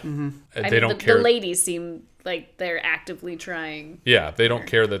 Yeah. They don't care. The ladies seem like they're actively trying. Yeah, they don't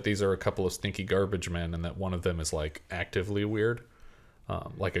care that these are a couple of stinky garbage men and that one of them is like actively weird.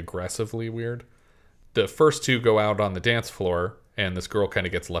 Like aggressively weird. The first 2 go out on the dance floor and this girl kind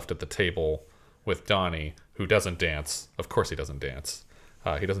of gets left at the table with Donnie, who doesn't dance. Of course he doesn't dance.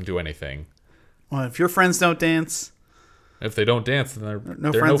 He doesn't do anything. Well, if your friends don't dance... If they don't dance, then they're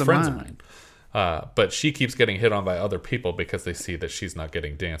no friends of mine. But she keeps getting hit on by other people because they see that she's not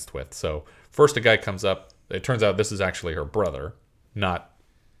getting danced with. So first a guy comes up. It turns out this is actually her brother, not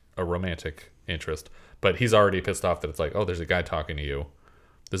a romantic interest. But he's already pissed off that it's like, oh, there's a guy talking to you.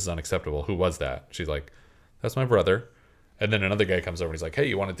 this is unacceptable. Who was that? She's like, that's my brother. And then another guy comes over and he's like, hey,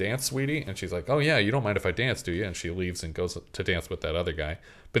 you want to dance, sweetie? And she's like, oh yeah, you don't mind if I dance, do you? And she leaves and goes to dance with that other guy.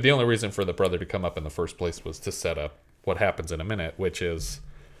 But the only reason for the brother to come up in the first place was to set up what happens in a minute, which is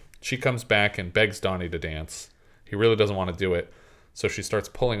she comes back and begs Donnie to dance. He really doesn't want to do it. So she starts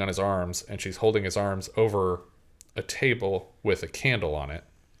pulling on his arms, and she's holding his arms over a table with a candle on it.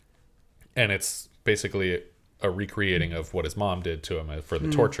 And it's basically a recreating of what his mom did to him for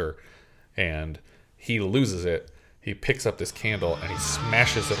the torture. And he loses it. He picks up this candle and he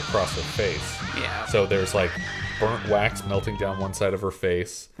smashes it across her face. Yeah. So there's like burnt wax melting down one side of her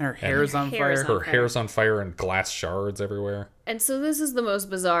face. Her hair's on fire. Her hair's on fire and glass shards everywhere. And so this is the most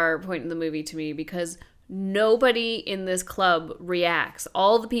bizarre point in the movie to me because nobody in this club reacts.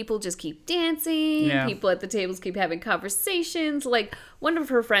 All the people just keep dancing. Yeah. People at the tables keep having conversations. Like, one of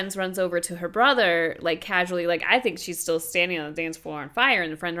her friends runs over to her brother, like, casually. Like, I think she's still standing on the dance floor on fire.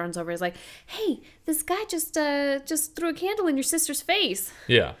 And the friend runs over and is like, hey, this guy just threw a candle in your sister's face.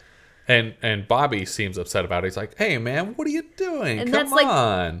 Yeah. And Bobby seems upset about it. He's like, hey, man, what are you doing? And Come that's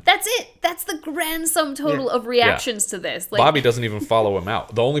on. Like, that's it. That's the grand sum total of reactions to this. Like, Bobby doesn't even follow him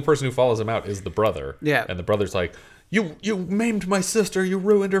out. The only person who follows him out is the brother. Yeah. And the brother's like, you maimed my sister. You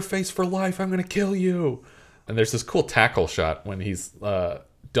ruined her face for life. I'm going to kill you. And there's this cool tackle shot when he's...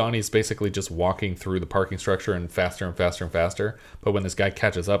 Donnie's basically just walking through the parking structure and faster and faster and faster. But when this guy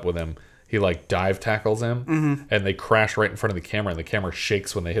catches up with him, he like dive tackles him, and they crash right in front of the camera, and the camera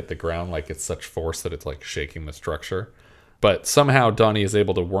shakes when they hit the ground, like it's such force that it's like shaking the structure. But somehow Donnie is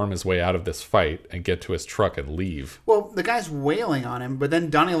able to worm his way out of this fight and get to his truck and leave. Well, the guy's wailing on him, but then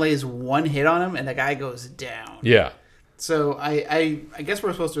Donnie lays one hit on him, and the guy goes down. Yeah. So I guess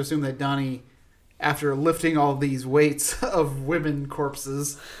we're supposed to assume that Donnie, after lifting all these weights of women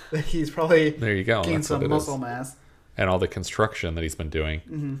corpses, that he's probably there you go. gained That's some muscle mass. And all the construction that he's been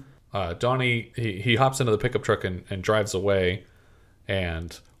doing. Donnie, he hops into the pickup truck and drives away.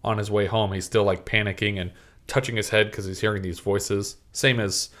 And on his way home, he's still like panicking and touching his head because he's hearing these voices. Same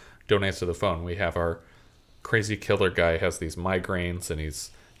as Don't Answer the Phone. We have our crazy killer guy has these migraines and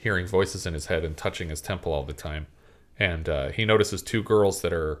he's hearing voices in his head and touching his temple all the time. And he notices two girls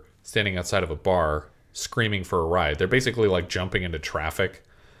that are standing outside of a bar screaming for a ride. They're basically like jumping into traffic,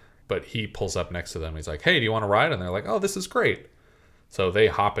 but he pulls up next to them. He's like, hey, do you want a ride? And they're like, oh, this is great. So they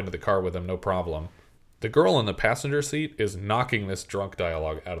hop into the car with him, no problem. The girl in the passenger seat is knocking this drunk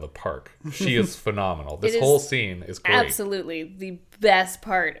dialogue out of the park. She is phenomenal. This whole scene is great. Absolutely. The best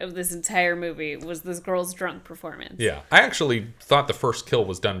part of this entire movie was this girl's drunk performance. Yeah. I actually thought the first kill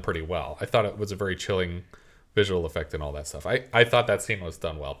was done pretty well. I thought it was a very chilling visual effect and all that stuff. I thought that scene was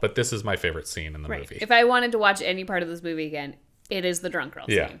done well, but this is my favorite scene in the movie. If I wanted to watch any part of this movie again, it is the drunk girl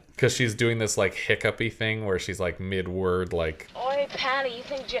scene. Yeah, because she's doing this like hiccupy thing where she's like mid-word like... Oh, hey, Patty, you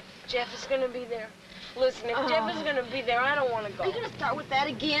think Jeff is going to be there? Listen, if Jeff is going to be there, I don't want to go. Are you going to start with that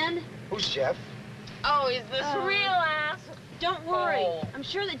again? Who's Jeff? Oh, is this real ass? Don't worry. Oh. I'm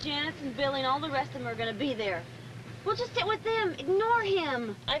sure that Janice and Billy and all the rest of them are going to be there. We'll just sit with them. Ignore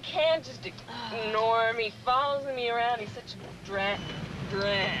him. I can't just ignore him. He follows me around. He's such a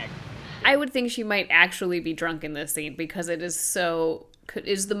drag. I would think she might actually be drunk in this scene because it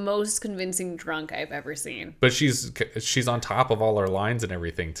is the most convincing drunk I've ever seen. But she's on top of all her lines and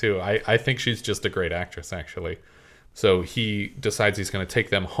everything too. I think she's just a great actress actually. So he decides he's going to take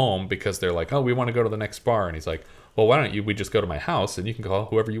them home because they're like, oh, we want to go to the next bar. And he's like, well, why don't we just go to my house and you can call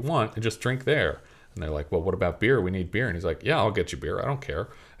whoever you want and just drink there. And they're like, well, what about beer? We need beer. And he's like, yeah, I'll get you beer. I don't care.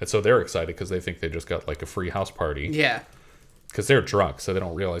 And so they're excited because they think they just got like a free house party. Yeah. Because they're drunk, so they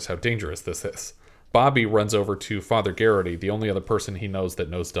don't realize how dangerous this is. Bobby runs over to Father Garrity, the only other person he knows that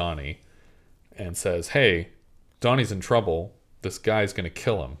knows Donnie, and says, hey, Donnie's in trouble. This guy's going to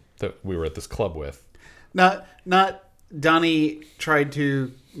kill him that we were at this club with. Not Donnie tried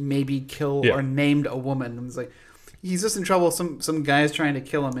to maybe kill or named a woman. It was like, he's just in trouble. Some guy's trying to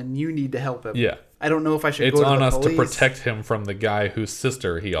kill him, and you need to help him. Yeah. I don't know if I should go to the police. It's on us to protect him from the guy whose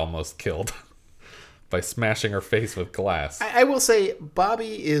sister he almost killed by smashing her face with glass. I will say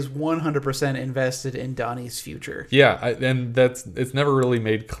Bobby is 100% invested in Donnie's future. Yeah, and it's never really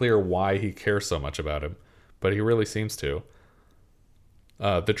made clear why he cares so much about him, but he really seems to.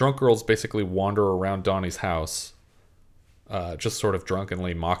 The drunk girls basically wander around Donnie's house, just sort of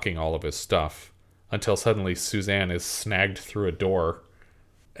drunkenly mocking all of his stuff, until suddenly Suzanne is snagged through a door,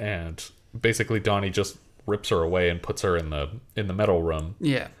 and basically Donnie just rips her away and puts her in the metal room.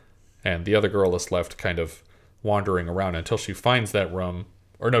 Yeah. And the other girl is left kind of wandering around until she finds that room.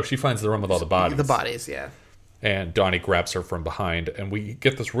 Or no, she finds the room with all the bodies. The bodies, yeah. And Donnie grabs her from behind. And we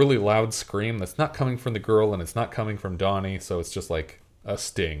get this really loud scream that's not coming from the girl and it's not coming from Donnie. So it's just like a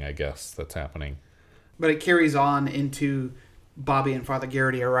sting, I guess, that's happening. But it carries on into Bobby and Father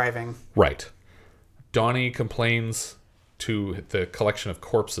Garrity arriving. Right. Donnie complains to the collection of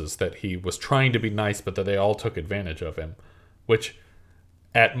corpses that he was trying to be nice, but that they all took advantage of him, which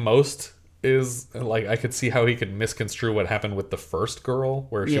at most is like, I could see how he could misconstrue what happened with the first girl,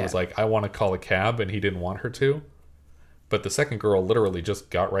 where she was like, I want to call a cab, and he didn't want her to. But the second girl literally just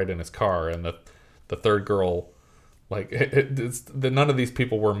got right in his car, and the third girl, like, none of these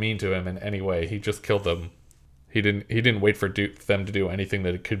people were mean to him in any way. He just killed them. He didn't wait for them to do anything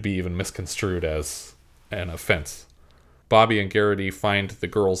that could be even misconstrued as an offense. Bobby and Garrity find the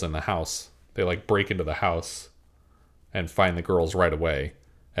girls in the house. They like break into the house and find the girls right away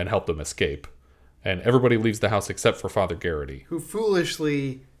and help them escape. And everybody leaves the house except for Father Garrity, who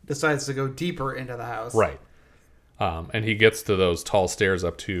foolishly decides to go deeper into the house. Right. And he gets to those tall stairs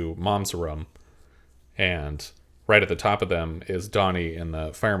up to Mom's room, and right at the top of them is Donnie in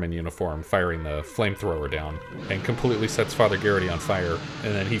the fireman uniform firing the flamethrower down and completely sets Father Garrity on fire,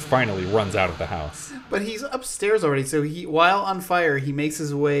 and then he finally runs out of the house. But he's upstairs already, so while on fire, he makes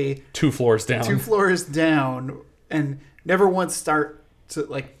his way 2 floors down, and never once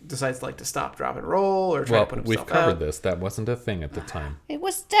decides to stop, drop, and roll, or try to put himself we've covered out. this. That wasn't a thing at the time. It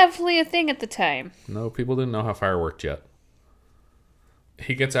was definitely a thing at the time. No, people didn't know how fire worked yet.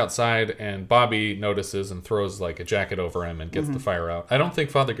 He gets outside, and Bobby notices and throws like a jacket over him and gets the fire out. I don't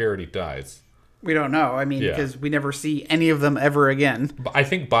think Father Garrity dies. We don't know. I mean, because we never see any of them ever again. But I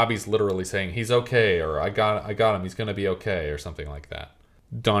think Bobby's literally saying he's okay, or I got him, he's going to be okay, or something like that.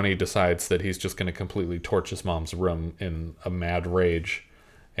 Donnie decides that he's just going to completely torch his mom's room in a mad rage,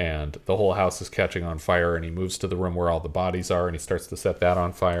 and the whole house is catching on fire, and he moves to the room where all the bodies are, and he starts to set that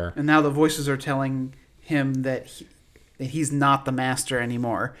on fire. And now the voices are telling him that he's not the master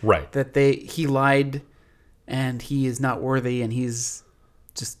anymore. Right. That he lied, and he is not worthy, and he's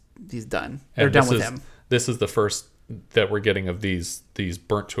done. They're done with him. This is the first that we're getting of these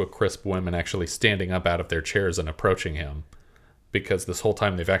burnt to a crisp women actually standing up out of their chairs and approaching him, because this whole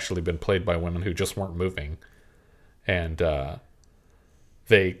time they've actually been played by women who just weren't moving. And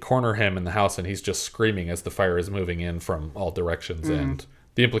they corner him in the house, and he's just screaming as the fire is moving in from all directions. And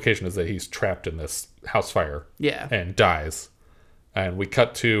the implication is that he's trapped in this house fire and dies. And we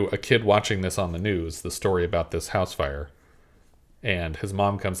cut to a kid watching this on the news, the story about this house fire. And his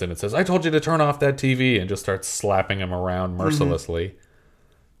mom comes in and says, I told you to turn off that TV, and just starts slapping him around mercilessly.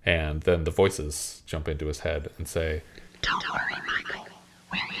 And then the voices jump into his head and say, Don't worry, Michael.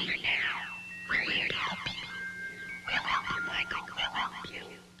 We're here now. We're here to help you. We'll help you, Michael. We'll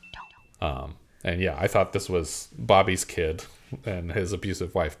help you. And yeah, I thought this was Bobby's kid and his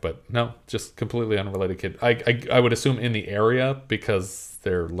abusive wife, but no, just completely unrelated kid. I would assume in the area because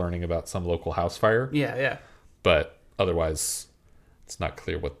they're learning about some local house fire. Yeah. But otherwise, it's not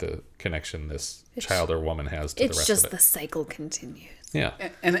clear what the connection this child or woman has to the rest of it. It's just the cycle continues. Yeah.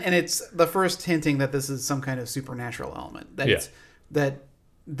 And it's the first hinting that this is some kind of supernatural element.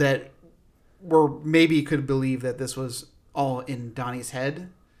 That we're maybe could believe that this was all in Donnie's head,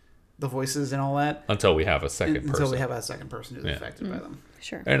 the voices and all that. Until we have a second person. Until we have a second person who's affected by them.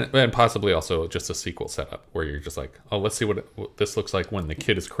 Sure. And possibly also just a sequel setup where you're just like, oh, let's see what this looks like when the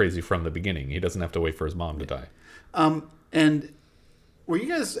kid is crazy from the beginning. He doesn't have to wait for his mom to die. And were you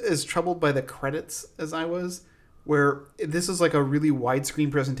guys as troubled by the credits as I was? Where this is like a really widescreen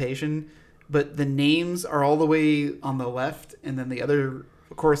presentation, but the names are all the way on the left, and then the other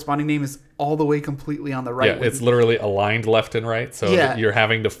corresponding name is all the way completely on the right. Yeah, it's literally aligned left and right, so you're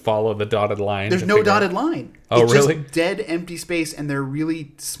having to follow the dotted line. There's no dotted line. Oh, it's really? Just dead empty space, and they're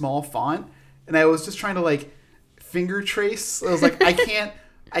really small font. And I was just trying to like finger trace. I was like, I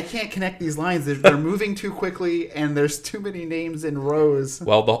can't connect these lines. They're moving too quickly, and there's too many names in rows.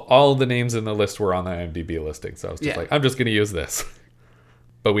 Well, all the names in the list were on the IMDb listing, so I was just like, I'm just going to use this.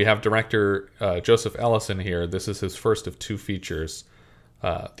 But we have director Joseph Ellison here. This is his first of 2 features.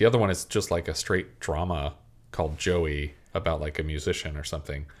 The other one is just like a straight drama called Joey about like a musician or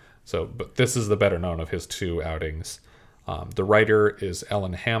something. So, but this is the better known of his 2 outings. The writer is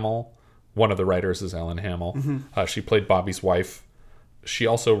Ellen Hamill. One of the writers is Ellen Hamill. She played Bobby's wife. She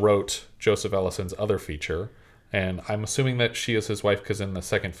also wrote Joseph Ellison's other feature, and I'm assuming that she is his wife because in the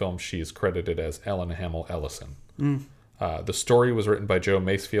second film she is credited as Ellen Hamill Ellison. The story was written by Joe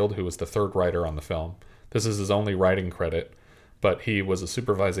Macefield, who was the 3rd writer on the film. This is his only writing credit, but he was a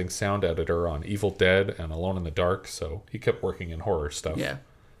supervising sound editor on Evil Dead and Alone in the Dark, so he kept working in horror stuff.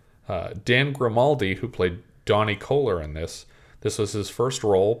 Dan Grimaldi, who played Donnie Kohler in this was his first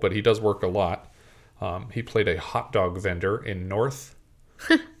role, but he does work a lot. He played a hot dog vendor in North.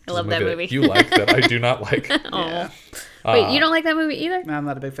 I love that movie. You like that I do not like. Oh. Wait, you don't like that movie either? No, I'm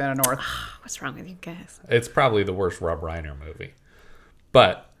not a big fan of North. What's wrong with you guys? It's probably the worst Rob Reiner movie.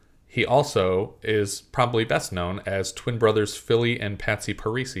 But he also is probably best known as twin brothers Philly and Patsy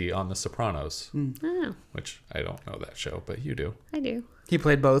Parisi on The Sopranos. Oh. Which I don't know that show, but you do. I do. He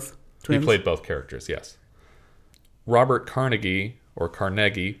played both twins? He played both characters, yes. Robert Carnegie, or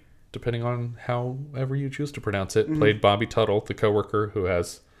Carnegie, depending on however you choose to pronounce it, played Bobby Tuttle, the coworker who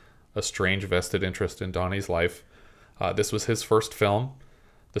has a strange vested interest in Donnie's life. This was his first film.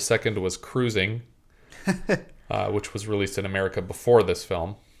 The second was Cruising, which was released in America before this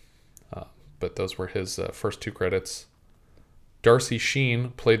film. But those were his first two credits. Darcy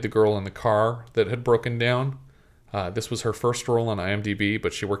Sheen played the girl in the car that had broken down. This was her first role on IMDb,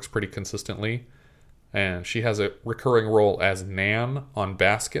 but she works pretty consistently. And she has a recurring role as Nan on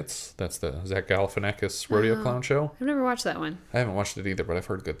Baskets. That's the Zach Galifianakis rodeo clown show. I've never watched that one. I haven't watched it either, but I've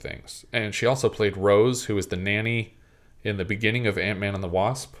heard good things. And she also played Rose, who is the nanny in the beginning of Ant-Man and the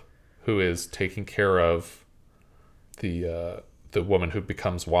Wasp, who is taking care of the woman who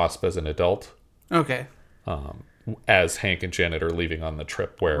becomes Wasp as an adult. Okay. As Hank and Janet are leaving on the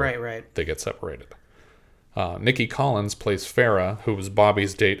trip where right. they get separated. Nikki Collins plays Farrah, who was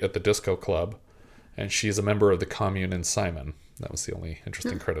Bobby's date at the disco club, and she's a member of the commune in Simon. That was the only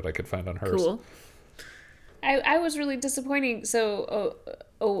interesting credit I could find on hers. Cool. I was really disappointing. So,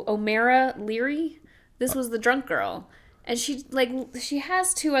 O'Mara Leary, this was the drunk girl. And she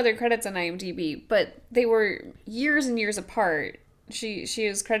has 2 other credits on IMDb, but they were years and years apart. She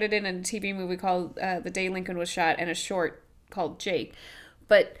is credited in a TV movie called The Day Lincoln Was Shot and a short called Jake.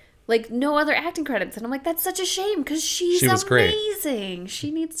 But, no other acting credits. And I'm like, that's such a shame because she was amazing. Great.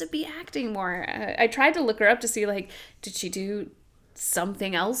 She needs to be acting more. I tried to look her up to see, did she do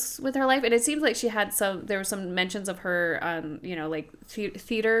something else with her life? And it seems like she had there were some mentions of her on,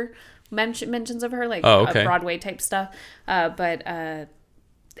 theater mentions of her, Broadway type stuff. But I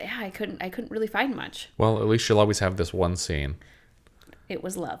couldn't really find much. Well, at least she'll always have this one scene. It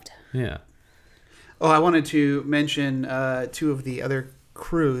was loved. Yeah. Oh, I wanted to mention 2 of the other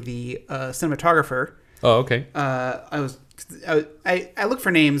crew, the cinematographer. Oh, okay. I look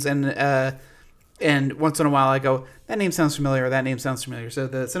for names and once in a while I go, that name sounds familiar, or that name sounds familiar. So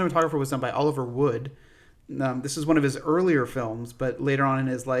the cinematographer was done by Oliver Wood. This is one of his earlier films, but later on in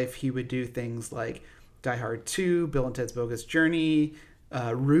his life he would do things like Die Hard 2, Bill and Ted's Bogus Journey,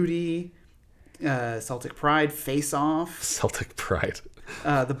 Rudy, Celtic Pride, Face Off. Celtic Pride.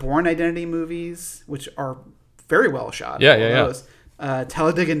 The Bourne Identity movies, which are very well shot. Yeah.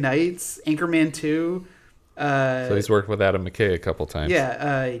 Talladega Nights, Anchorman 2. So he's worked with Adam McKay a couple times.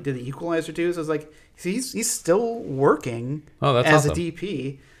 Yeah, he did The Equalizer 2. So I was like, he's still working as awesome. A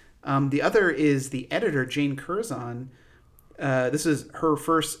DP. The other is the editor, Jane Curzon. This is her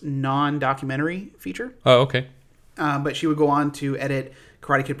first non-documentary feature. Oh, okay. But she would go on to edit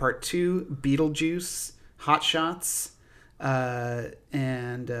Karate Kid Part 2, Beetlejuice, Hot Shots,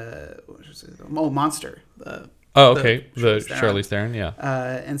 and Monster. Okay. The Charlize Theron, yeah.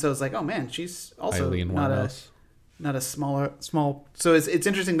 And so it's like, oh man, she's also Eileen not a small. So it's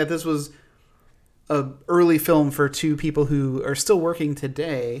interesting that this was a early film for 2 people who are still working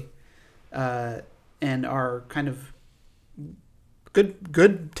today, and are kind of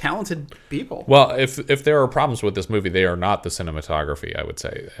good, talented people. Well, if there are problems with this movie, they are not the cinematography, I would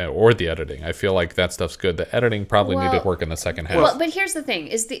say, or the editing. I feel like that stuff's good. The editing probably needed work in the second half. Well, but here's the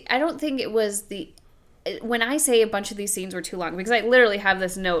thing: I don't think it was the. When I say a bunch of these scenes were too long, because I literally have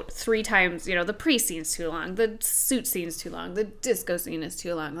this note 3 times, the pre-scene's too long, the suit scene's too long, the disco scene is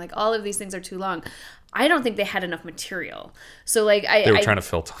too long, all of these things are too long. I don't think they had enough material. So they were trying to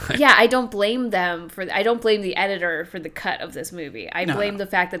fill time. Yeah, I don't blame them I don't blame the editor for the cut of this movie. I blame the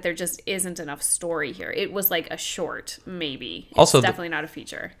fact that there just isn't enough story here. It was like a short, maybe. It's also, definitely not a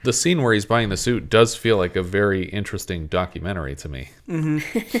feature. The scene where he's buying the suit does feel like a very interesting documentary to me.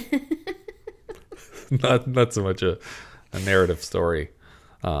 Mm-hmm. Not so much a narrative story.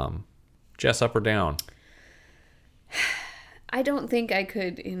 Jess, up or down? I don't think I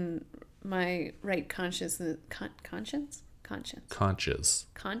could, in my right conscience. Conscious. Conscious?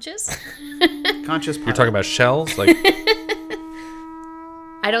 Conscious. You're talking about shells? I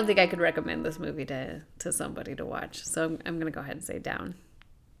don't think I could recommend this movie to somebody to watch. So I'm going to go ahead and say down.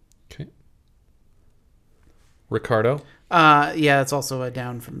 Okay. Ricardo? Yeah, it's also a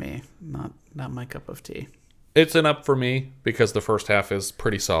down for me. Not my cup of tea. It's an up for me because the first half is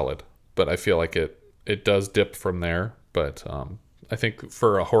pretty solid, but I feel like it does dip from there. But I think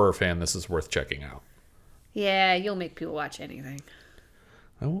for a horror fan, this is worth checking out. Yeah, you'll make people watch anything.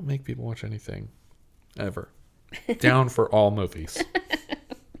 I won't make people watch anything ever. Down for all movies.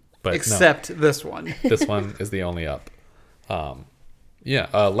 But except this one. This one is the only up.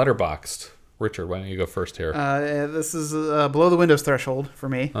 Letterboxd. Richard, why don't you go first here? This is below the Windows threshold for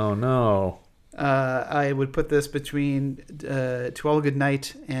me. Oh, no. I would put this between To All a Good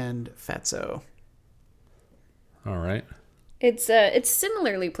Night and Fatso. All right. It's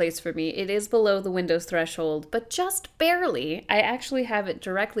similarly placed for me. It is below the Windows threshold, but just barely. I actually have it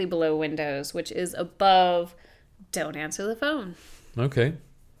directly below Windows, which is above Don't Answer the Phone. Okay.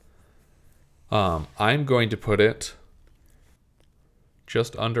 I'm going to put it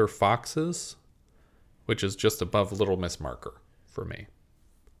just under Foxes, which is just above Little Miss Marker for me.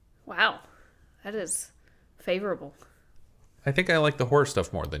 Wow. That is favorable. I think I like the horror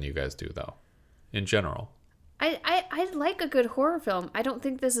stuff more than you guys do, though, in general. I like a good horror film. I don't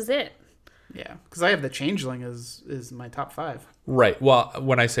think this is it. Yeah, because I have The Changeling is my top 5. Right. Well,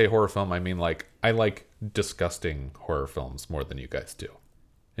 when I say horror film, I mean, like, I like disgusting horror films more than you guys do,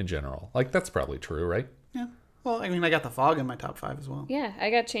 in general. Like, that's probably true, right? Yeah. Well, I mean, I got The Fog in my top 5 as well. Yeah, I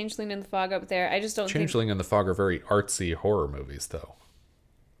got Changeling and The Fog up there. I just don't Changeling and The Fog are very artsy horror movies, though.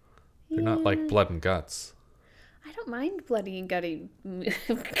 They're not like Blood and Guts. I don't mind bloody and gutty.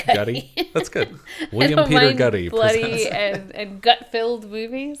 Gutty? That's good. William Peter Gutty. Bloody and gut-filled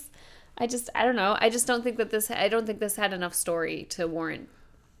movies. I don't know. I just don't think that this had enough story to warrant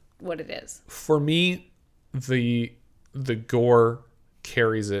what it is. For me, the gore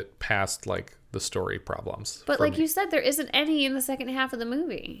carries it past like the story problems. But like you said, there isn't any in the second half of the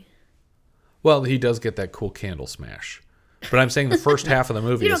movie. Well, he does get that cool candle smash. But I'm saying the first half of the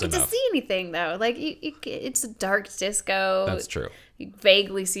movie is enough. You don't get to see anything, though. Like, it's a dark disco. That's true. You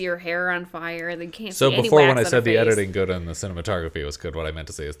vaguely see your hair on fire, and then can't see any wax on her face. So before when I said the editing good and the cinematography was good, what I meant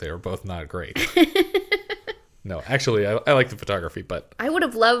to say is they were both not great. No, actually, I like the photography, but... I would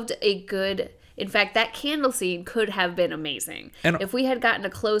have loved a good... In fact, that candle scene could have been amazing. And if we had gotten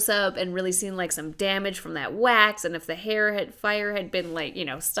a close-up and really seen, like, some damage from that wax, and if the fire had been, like,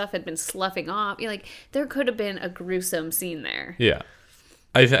 stuff had been sloughing off, like, there could have been a gruesome scene there. Yeah.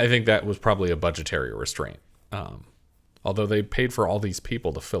 I think that was probably a budgetary restraint. Although they paid for all these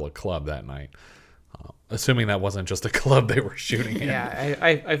people to fill a club that night. Assuming that wasn't just a club they were shooting in. Yeah,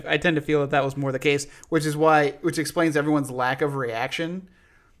 I tend to feel that was more the case, which explains everyone's lack of reaction.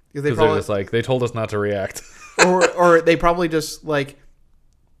 Because they're just like, they told us not to react. or they probably just like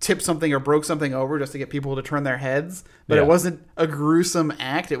tipped something or broke something over just to get people to turn their heads. But It wasn't a gruesome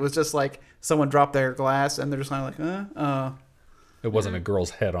act. It was just like someone dropped their glass and they're just kind of like, It wasn't a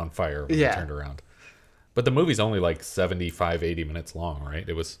girl's head on fire when they turned around. But the movie's only like 75, 80 minutes long, right?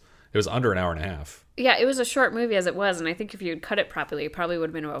 It was under an hour and a half. Yeah, it was a short movie as it was. And I think if you had cut it properly, it probably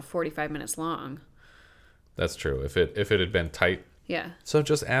would have been about 45 minutes long. That's true. If it had been tight. Yeah. So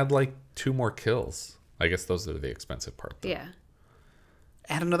just add like 2 more kills. I guess those are the expensive part, though. Yeah.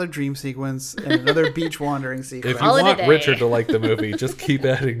 Add another dream sequence and another beach wandering sequence. If you want Richard to like the movie, just keep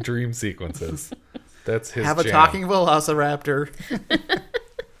adding dream sequences. That's his Have jam. a talking velociraptor.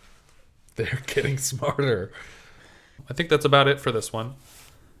 They're getting smarter. I think that's about it for this one.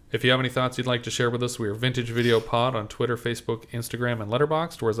 If you have any thoughts you'd like to share with us, we are Vintage Video Pod on Twitter, Facebook, Instagram, and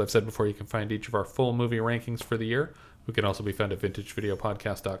Letterboxd, where, as I've said before, you can find each of our full movie rankings for the year. We can also be found at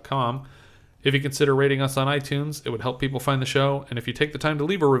vintagevideopodcast.com. If you consider rating us on iTunes, it would help people find the show, and if you take the time to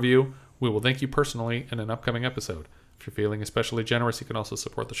leave a review, we will thank you personally in an upcoming episode. If you're feeling especially generous, you can also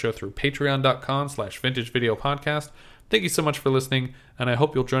support the show through patreon.com/vintagevideopodcast. Thank you so much for listening, and I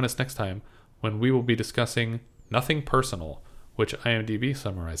hope you'll join us next time when we will be discussing Nothing Personal, which IMDb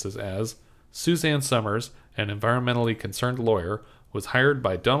summarizes as Suzanne Summers, an environmentally concerned lawyer, was hired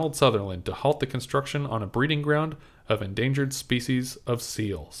by Donald Sutherland to halt the construction on a breeding ground of endangered species of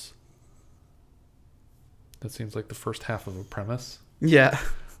seals. That seems like the first half of a premise. Yeah.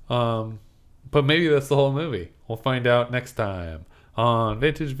 But maybe that's the whole movie. We'll find out next time on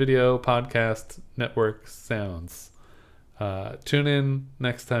Vintage Video Podcast Network Sounds. Tune in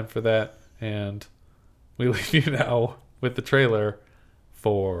next time for that, and we leave you now with the trailer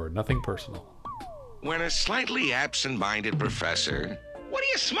for Nothing Personal. When a slightly absent-minded professor... What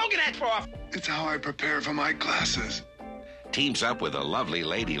are you smoking that for? It's how I prepare for my classes. ...teams up with a lovely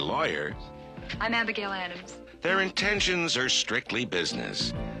lady lawyer... I'm Abigail Adams. Their intentions are strictly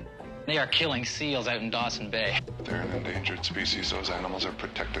business. They are killing seals out in Dawson Bay. They're an endangered species. Those animals are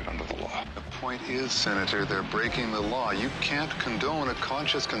protected under the law. The point is, Senator, they're breaking the law. You can't condone a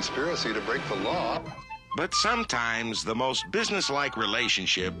conscious conspiracy to break the law. But sometimes the most businesslike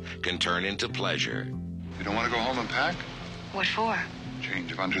relationship can turn into pleasure. You don't want to go home and pack? What for?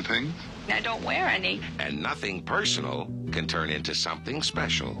 Change a bunch of things? I don't wear any. And nothing personal can turn into something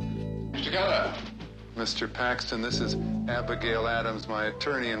special. Together. Mr. Paxton, this is Abigail Adams, my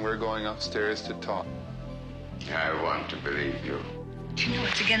attorney, and we're going upstairs to talk. I want to believe you. Do you know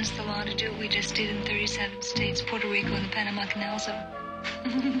it's against the law to do what we just did in 37 states, Puerto Rico, and the Panama Canal Zone?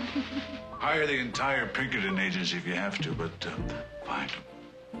 Hire the entire Pinkerton agency if you have to, but find them.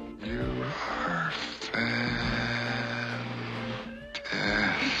 You are fantastic.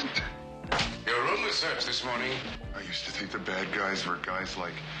 Your room was searched this morning. I used to think the bad guys were guys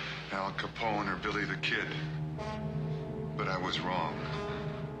like Al Capone or Billy the Kid. But I was wrong.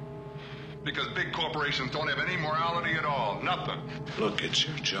 Because big corporations don't have any morality at all. Nothing. Look, it's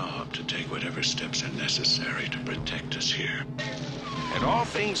your job to take whatever steps are necessary to protect us here. And all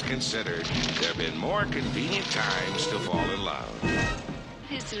things considered, there have been more convenient times to fall in love.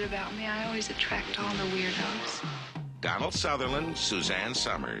 What is it about me? I always attract all the weirdos. Donald Sutherland, Suzanne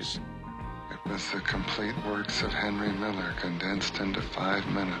Summers. It was the complete works of Henry Miller condensed into 5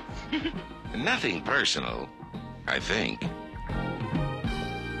 minutes. Nothing personal, I think.